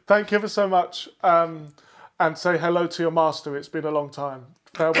 yes. Thank you ever so much. And say hello to your master. It's been a long time.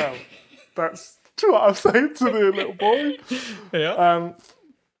 Farewell. That's what I'm saying to the little boy. Yeah.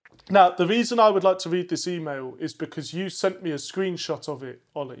 Now, the reason I would like to read this email is because you sent me a screenshot of it,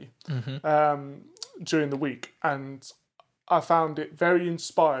 Ollie, during the week. And I found it very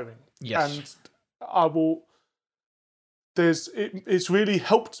inspiring. Yes. And it's really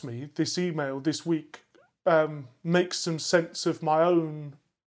helped me, this email this week, make some sense of my own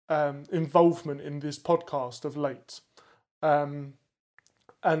involvement in this podcast of late. And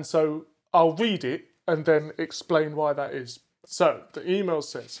so I'll read it and then explain why that is. So the email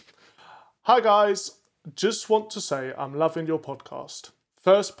says, "Hi guys, just want to say I'm loving your podcast.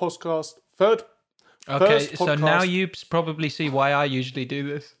 Third Okay, podcast. so now you probably see why I usually do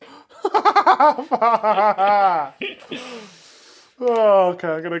this. Okay,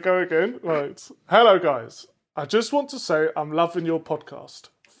 I'm going to go again. Right. Hello, guys. I just want to say I'm loving your podcast.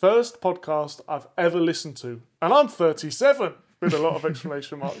 First podcast I've ever listened to. And I'm 37, with a lot of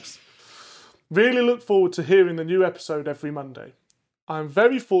exclamation marks. Really look forward to hearing the new episode every Monday. I'm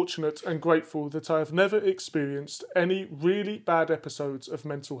very fortunate and grateful that I have never experienced any really bad episodes of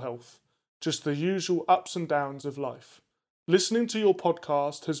mental health. Just the usual ups and downs of life. Listening to your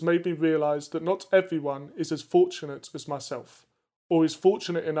podcast has made me realise that not everyone is as fortunate as myself, or is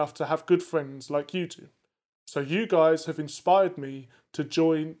fortunate enough to have good friends like you do. So you guys have inspired me to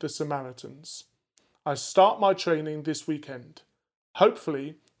join the Samaritans. I start my training this weekend.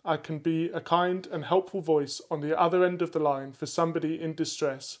 Hopefully, I can be a kind and helpful voice on the other end of the line for somebody in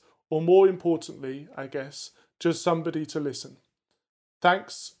distress, or more importantly, I guess, just somebody to listen.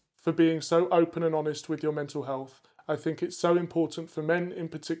 Thanks for being so open and honest with your mental health. I think it's so important for men in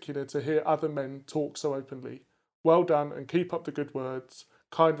particular to hear other men talk so openly. Well done and keep up the good words.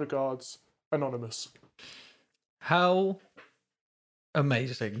 Kind regards, Anonymous. How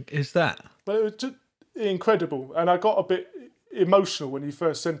amazing is that? Well, it was just incredible. And I got a bit emotional when you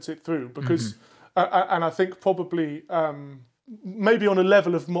first sent it through because, and I think probably maybe on a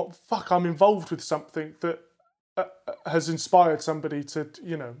level of, I'm involved with something that has inspired somebody to,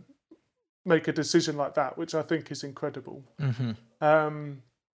 make a decision like that, which I think is incredible.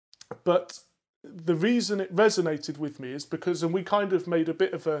 But the reason it resonated with me is because, and we kind of made a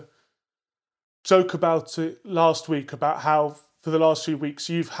bit of a joke about it last week, about how for the last few weeks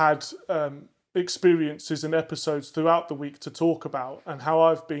you've had experiences and episodes throughout the week to talk about, and how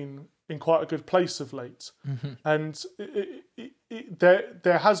I've been in quite a good place of late. And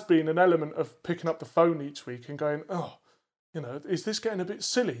there has been an element of picking up the phone each week and going, is this getting a bit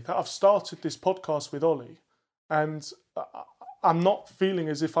silly that I've started this podcast with Ollie and I'm not feeling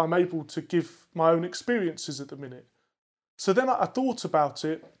as if I'm able to give my own experiences at the minute. So then I thought about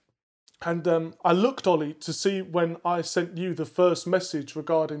it, and I looked, Ollie, to see when I sent you the first message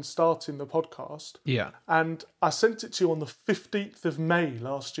regarding starting the podcast. Yeah. And I sent it to you on the 15th of May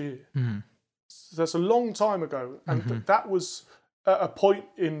last year. So that's a long time ago. And that was at a point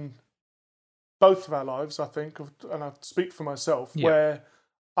in both of our lives, I think, and I speak for myself, where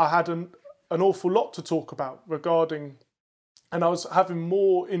I had an awful lot to talk about regarding, and I was having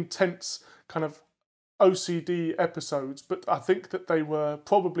more intense kind of OCD episodes, but I think that they were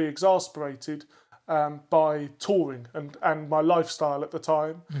probably exasperated by touring and my lifestyle at the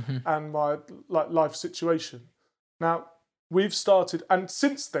time and my life situation. Now, we've started, and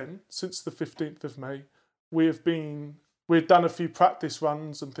since then, since the 15th of May, we've done a few practice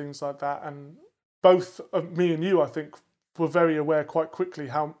runs and things like that, and both me and you, I think, were very aware quite quickly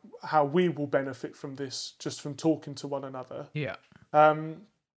how we will benefit from this, just from talking to one another. Yeah.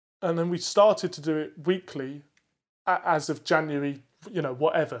 And then we started to do it weekly as of January,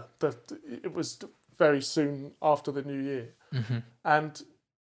 whatever. It was very soon after the new year. And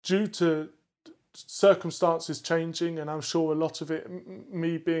due to circumstances changing, and I'm sure a lot of it,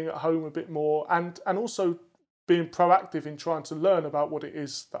 me being at home a bit more, and also being proactive in trying to learn about what it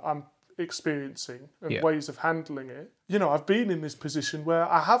is that I'm experiencing and ways of handling it. I've been in this position where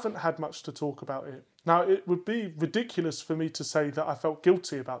I haven't had much to talk about it. Now, it would be ridiculous for me to say that I felt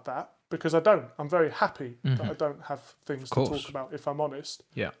guilty about that, because I don't. I'm very happy that I don't have things to talk about, if I'm honest.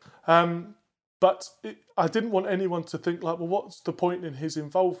 Yeah. But I didn't want anyone to think like, well, what's the point in his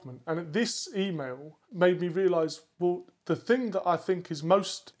involvement? And this email made me realise, well, the thing that I think is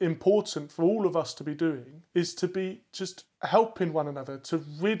most important for all of us to be doing is to be just helping one another, to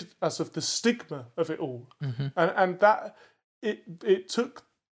rid us of the stigma of it all. And that it took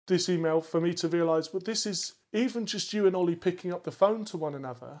this email for me to realise, well, this is even just you and Ollie picking up the phone to one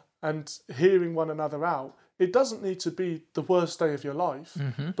another and hearing one another out. It doesn't need to be the worst day of your life,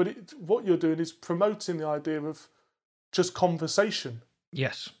 but what you're doing is promoting the idea of just conversation.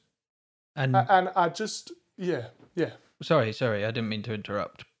 Yes. And I just, Sorry, I didn't mean to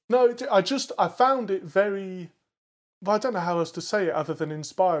interrupt. No, I found it very, well, I don't know how else to say it other than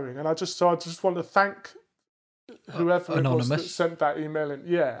inspiring. And I just want to thank whoever Anonymous. It was that sent that email in.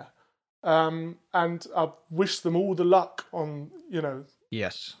 Yeah. And I wish them all the luck on,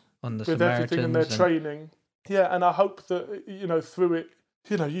 Yes, on the with Samaritans everything in their training. Yeah, and I hope that, through it,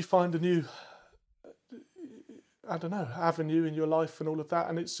 you find a new, avenue in your life and all of that.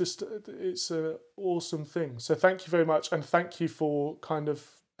 And it's an awesome thing. So thank you very much. And thank you for kind of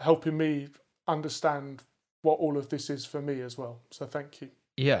helping me understand what all of this is for me as well. So thank you.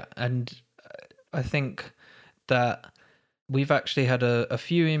 Yeah, and I think that we've actually had a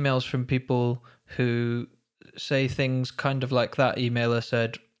few emails from people who say things kind of like that emailer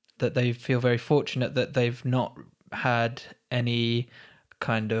said, that they feel very fortunate that they've not had any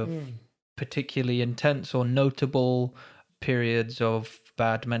kind of particularly intense or notable periods of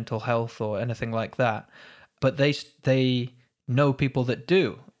bad mental health or anything like that. But they know people that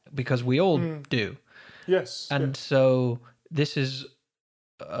do, because we all do. Yes. And so this is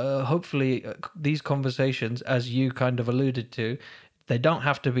hopefully these conversations, as you kind of alluded to, they don't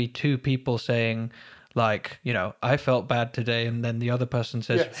have to be two people saying, like, you know, I felt bad today, and then the other person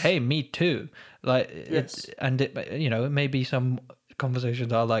says, hey, me too. Like, you know, maybe some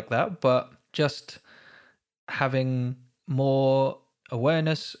conversations are like that, but just having more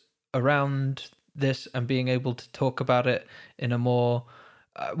awareness around this and being able to talk about it in a more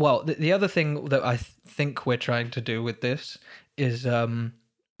the other thing that I think we're trying to do with this is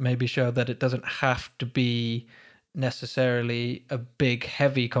maybe show that it doesn't have to be necessarily a big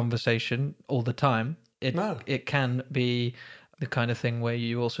heavy conversation all the time. It can be the kind of thing where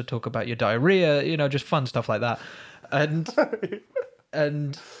you also talk about your diarrhea, you know, just fun stuff like that. And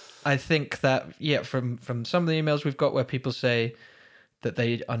and I think that from some of the emails we've got where people say that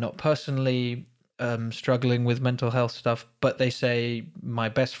they are not personally struggling with mental health stuff, but they say my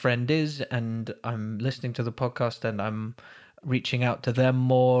best friend is, and I'm listening to the podcast and I'm reaching out to them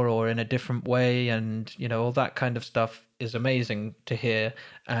more or in a different way, and you know, all that kind of stuff is amazing to hear.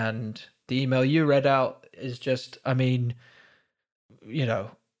 And the email you read out is just, I mean, you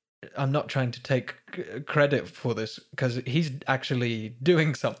know, I'm not trying to take credit for this because he's actually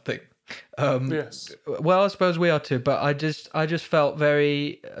doing something. Yes. Well, I suppose we are too, but I just felt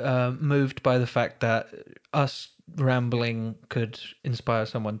very moved by the fact that us rambling could inspire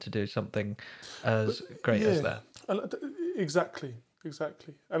someone to do something as great as that. Exactly.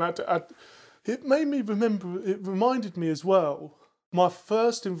 And it made me remember. It reminded me as well. My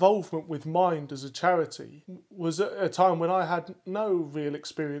first involvement with Mind as a charity was at a time when I had no real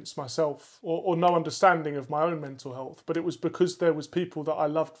experience myself or no understanding of my own mental health, but it was because there was people that I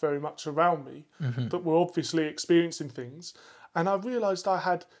loved very much around me that were obviously experiencing things. And I realised I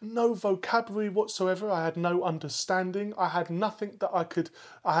had no vocabulary whatsoever. I had no understanding. I had nothing that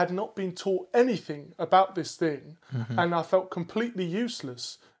I had not been taught anything about this thing. And I felt completely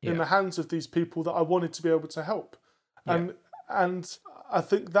useless in the hands of these people that I wanted to be able to help. And I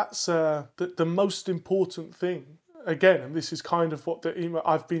think that's the most important thing. Again, and this is kind of what the email,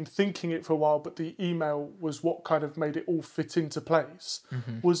 I've been thinking it for a while, but the email was what kind of made it all fit into place,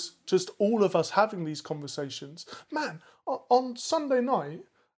 was just all of us having these conversations. Man, on Sunday night,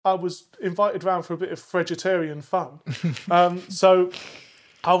 I was invited round for a bit of vegetarian fun. So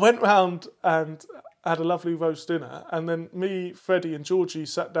I went round and had a lovely roast dinner, and then me, Freddie and Georgie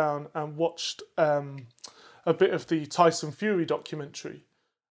sat down and watched a bit of the Tyson Fury documentary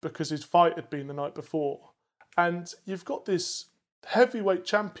because his fight had been the night before. And you've got this heavyweight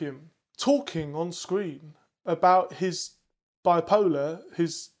champion talking on screen about his bipolar,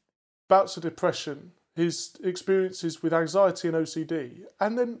 his bouts of depression, his experiences with anxiety and OCD.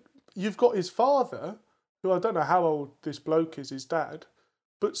 And then you've got his father, who I don't know how old this bloke is, his dad,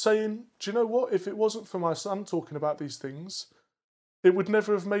 but saying, do you know what? If it wasn't for my son talking about these things, it would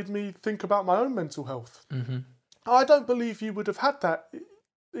never have made me think about my own mental health. I don't believe you would have had that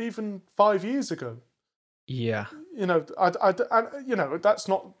even 5 years ago. Yeah. You know, you know, that's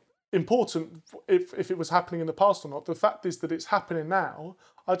not important if it was happening in the past or not. The fact is that it's happening now.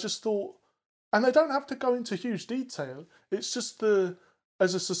 I just thought, and they don't have to go into huge detail. It's just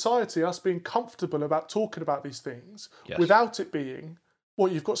as a society, us being comfortable about talking about these things without it being,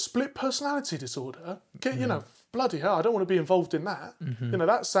 well, you've got split personality disorder. You know, bloody hell, I don't want to be involved in that. You know,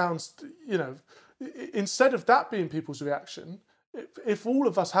 that sounds, you know, instead of that being people's reaction, if all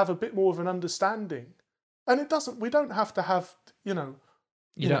of us have a bit more of an understanding, and we don't have to have, you know,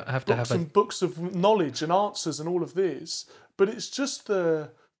 you don't have to have books of knowledge and answers and all of this, but it's just the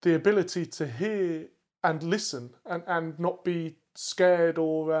ability to hear and listen and not be scared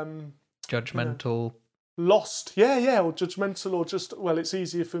or judgmental. You know, lost, or judgmental, or just, well, it's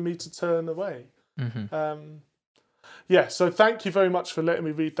easier for me to turn away. So thank you very much for letting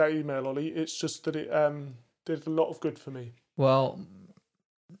me read that email, Ollie. It's just that it did a lot of good for me. Well,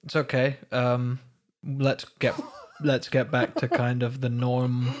 it's okay. Let's get back to kind of the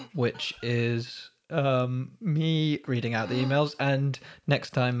norm, which is me reading out the emails, and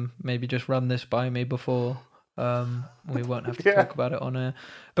next time maybe just run this by me before We won't have to talk about it on air,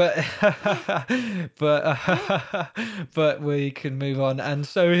 but but we can move on. And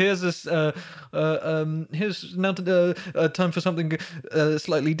so here's this. Here's now time for something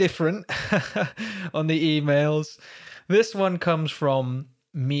slightly different on the emails. This one comes from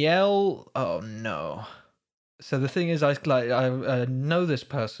Miel. Oh no! So the thing is, I know this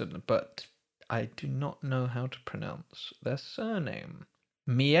person, but I do not know how to pronounce their surname.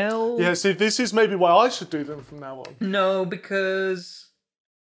 Miel. Yeah, see, this is maybe why I should do them from now on. No, because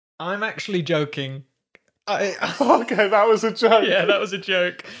I'm actually joking. Okay, that was a joke. Yeah, that was a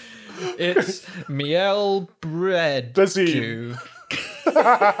joke. It's Miel Bread. Jew.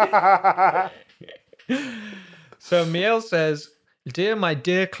 So Miel says, "Dear my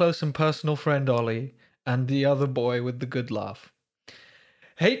dear close and personal friend Ollie, and the other boy with the good laugh.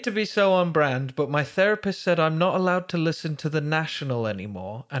 Hate to be so on brand, but my therapist said I'm not allowed to listen to The National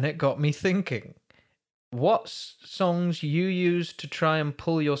anymore, and it got me thinking. What songs you use to try and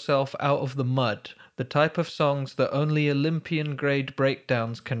pull yourself out of the mud, the type of songs that only Olympian-grade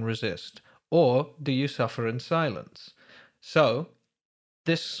breakdowns can resist, or do you suffer in silence?" So,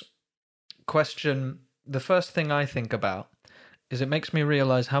 this question, the first thing I think about is it makes me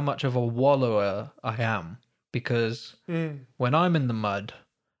realize how much of a wallower I am, because when I'm in the mud,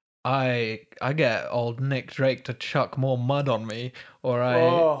 I get old Nick Drake to chuck more mud on me, or I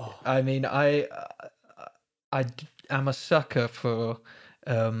am a sucker for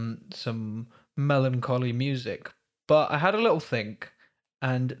some melancholy music. But I had a little think,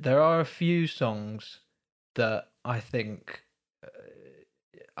 and there are a few songs that I think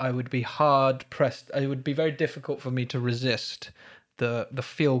I would be hard pressed. It would be very difficult for me to resist the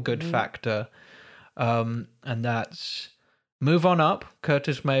feel good factor, and that's "Move On Up,"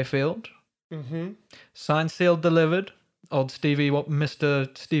 Curtis Mayfield. "Signed, Sealed, Delivered," old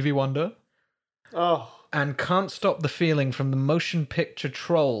Mr. Stevie Wonder. Oh. And "Can't Stop the Feeling" from the motion picture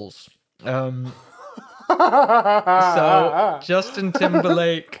Trolls. So Justin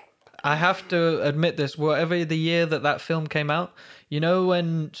Timberlake, I have to admit this, whatever the year that film came out, you know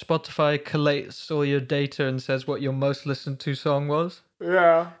when Spotify collates all your data and says what your most listened to song was?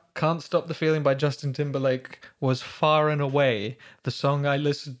 Yeah. "Can't Stop the Feeling" by Justin Timberlake was far and away the song I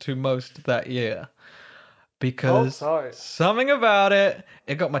listened to most that year. Because something about it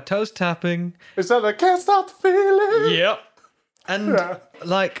got my toes tapping. Is that "I Can't Stop the Feeling"? Yep. And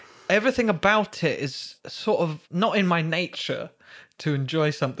like everything about it is sort of not in my nature to enjoy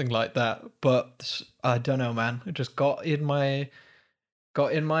something like that. But I don't know, man. It just got in my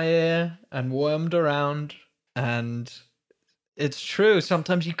ear and wormed around, and it's true.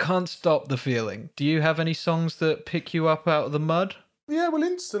 Sometimes you can't stop the feeling. Do you have any songs that pick you up out of the mud? Yeah, well,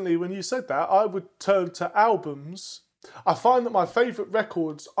 instantly when you said that, I would turn to albums. I find that my favourite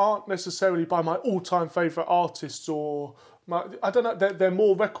records aren't necessarily by my all-time favourite artists or I don't know. They're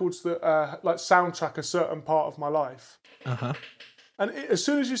more records that like soundtrack a certain part of my life. And as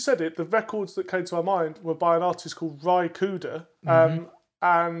soon as you said it, the records that came to my mind were by an artist called Ry Cooder,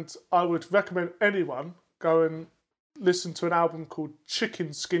 and I would recommend anyone go and listen to an album called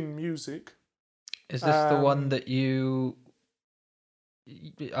Chicken Skin Music. Is this the one that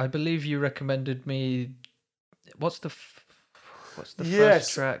I believe you recommended me? What's the first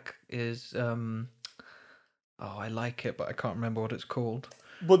track? Is I like it, but I can't remember what it's called.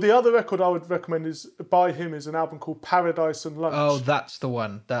 Well, the other record I would recommend is by him is an album called Paradise and Lunch. Oh, that's the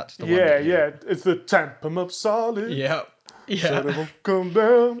one. That's the one. Yeah. It's the Tamp 'em Up Solid. Yeah. So they won't come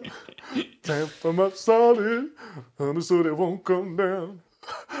down. Tamp 'em up solid. So they won't come down.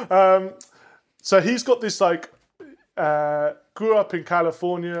 So he's got this grew up in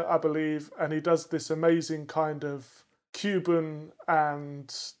California, I believe, and he does this amazing kind of Cuban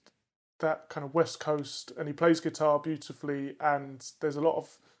and that kind of West Coast, and he plays guitar beautifully, and there's a lot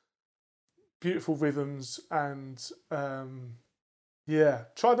of beautiful rhythms, and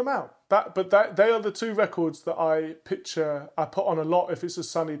try them out. They are the two records that I put on a lot if it's a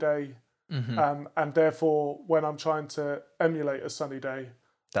sunny day, and therefore when I'm trying to emulate a sunny day,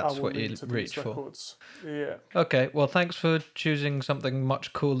 that's what you reach for. Records. Yeah. Okay, well, thanks for choosing something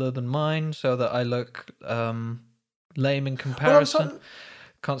much cooler than mine so that I look lame in comparison.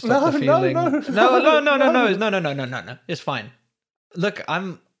 Can't stop the feeling. No. It's fine. Look,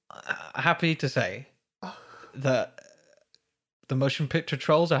 I'm happy to say that the motion picture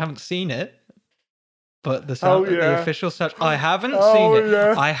Trolls, I haven't seen it, but the official such, I haven't seen it.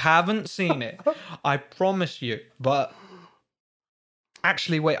 Yeah. I haven't seen it. I promise you. But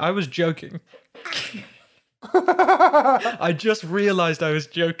actually, wait, I was joking. I just realized I was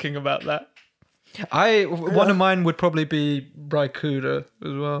joking about that. One of mine would probably be Ry Cooder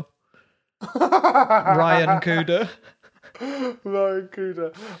as well. Ryan Cooder. Ryan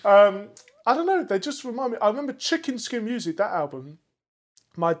Cooder. I don't know. They just remind me. I remember Chicken Skin Music, that album.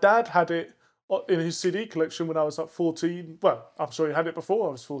 My dad had it in his CD collection when I was like 14. Well, I'm sure he had it before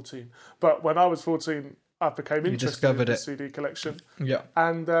I was 14. But when I was 14, I became interested in the CD collection. Yeah.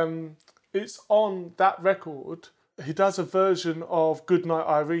 And it's on that record. He does a version of Goodnight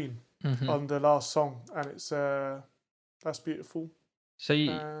Irene on the last song. And it's that's beautiful. So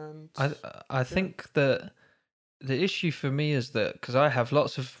I think that the issue for me is that, because I have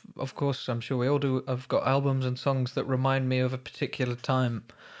lots of course, I'm sure we all do, I've got albums and songs that remind me of a particular time.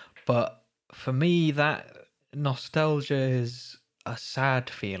 But for me, that nostalgia is a sad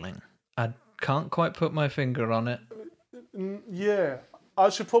feeling. I can't quite put my finger on it. Yeah. I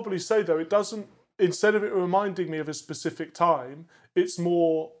should probably say, though, it doesn't, instead of it reminding me of a specific time, it's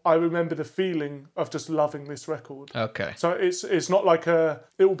more, I remember the feeling of just loving this record. Okay. So it's not like it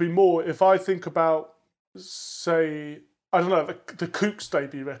will be more, if I think about, say, I don't know, the Kooks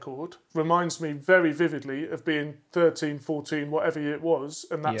debut record reminds me very vividly of being 13, 14, whatever year it was,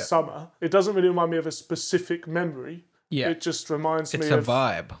 and that summer. It doesn't really remind me of a specific memory. Yeah. It just reminds me of... It's a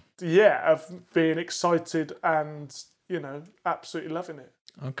vibe. Yeah, of being excited and, absolutely loving it.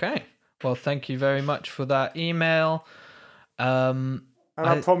 Okay. Well, thank you very much for that email. And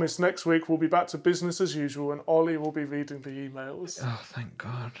I promise next week we'll be back to business as usual and Ollie will be reading the emails. Oh, thank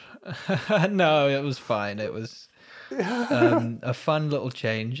God. No, it was fine. It was a fun little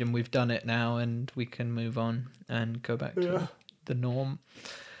change, and we've done it now, and we can move on and go back to the norm.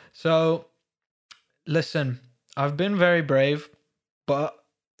 So, listen, I've been very brave, but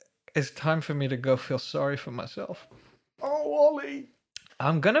it's time for me to go feel sorry for myself. Oh, Ollie.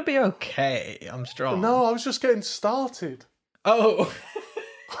 I'm going to be okay. I'm strong. No, I was just getting started. Oh.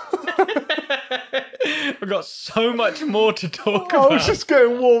 I've got so much more to talk about. I was just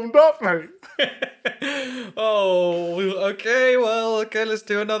getting warmed up, mate. Oh, okay, let's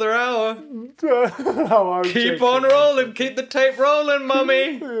do another hour. Keep joking. on rolling, keep the tape rolling,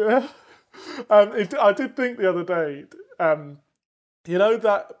 mummy. Yeah. I did think the other day, you know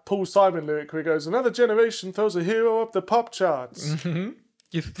that Paul Simon lyric where he goes, another generation throws a hero up the pop charts? Mm-hmm.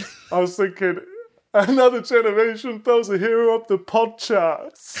 I was thinking, another generation throws a hero up the pod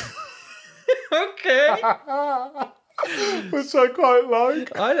charts. Okay. Which I quite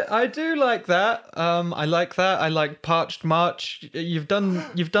like. I do like that. I like that. I like Parched March. You've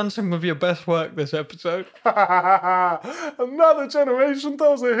done some of your best work this episode. Another generation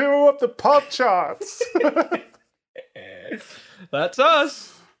throws a hero up the pod charts. That's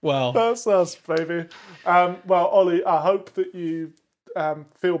us. Well, that's us, baby. Well, Ollie, I hope that you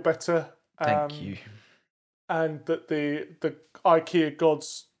feel better. Thank you. And that the IKEA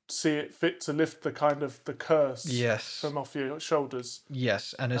gods see it fit to lift the kind of the curse from off your shoulders.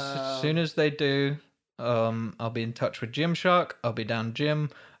 Yes, and as soon as they do, I'll be in touch with Gymshark. I'll be down gym.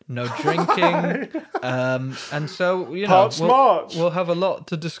 No drinking. And so, we'll have a lot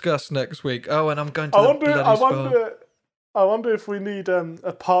to discuss next week. Oh, and I'm going to I wonder if we need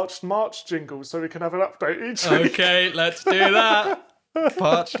a Parched March jingle so we can have an update each week. Okay, let's do that.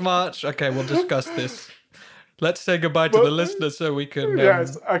 Parched March. Okay, we'll discuss this. Let's say goodbye to the listeners so we can...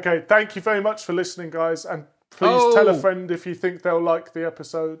 Yes, okay. Thank you very much for listening, guys. And please tell a friend if you think they'll like the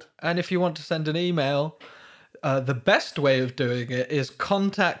episode. And if you want to send an email, the best way of doing it is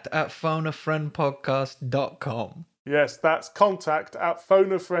contact@phoneafriendpodcast.com. Yes, that's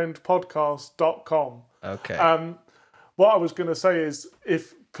contact@phoneafriendpodcast.com. Okay. What I was going to say is,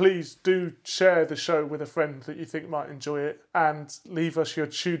 please do share the show with a friend that you think might enjoy it, and leave us your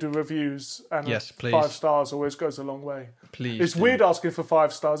Tudor reviews. And yes, please. 5 stars always goes a long way. Please. It's weird asking for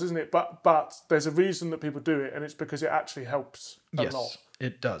 5 stars, isn't it? But there's a reason that people do it, and it's because it actually helps a lot. Yes,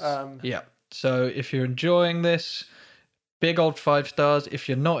 it does. Yeah. So if you're enjoying this, big old 5 stars. If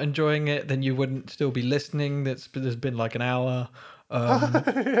you're not enjoying it, then you wouldn't still be listening. There's been like an hour.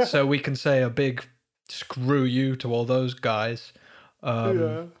 So we can say a big screw you to all those guys.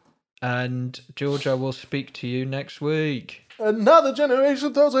 And George, I will speak to you next week. Another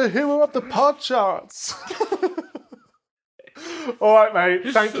generation throws a hero up the pod charts. All right,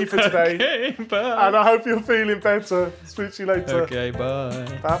 mate. Thank you for today. Okay, bye. And I hope you're feeling better. Speak to you later. Okay, bye.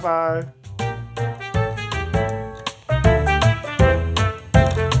 Bye-bye.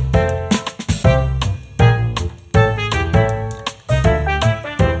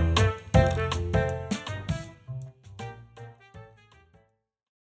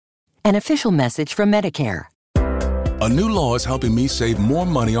 An official message from Medicare. A new law is helping me save more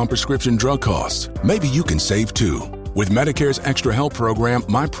money on prescription drug costs. Maybe you can save too. With Medicare's Extra Help program,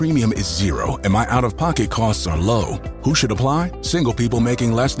 my premium is zero and my out-of-pocket costs are low. Who should apply? Single people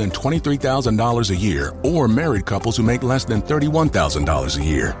making less than $23,000 a year or married couples who make less than $31,000 a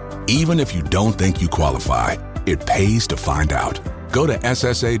year. Even if you don't think you qualify, it pays to find out. Go to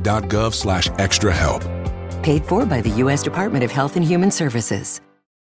ssa.gov/extra help. Paid for by the U.S. Department of Health and Human Services.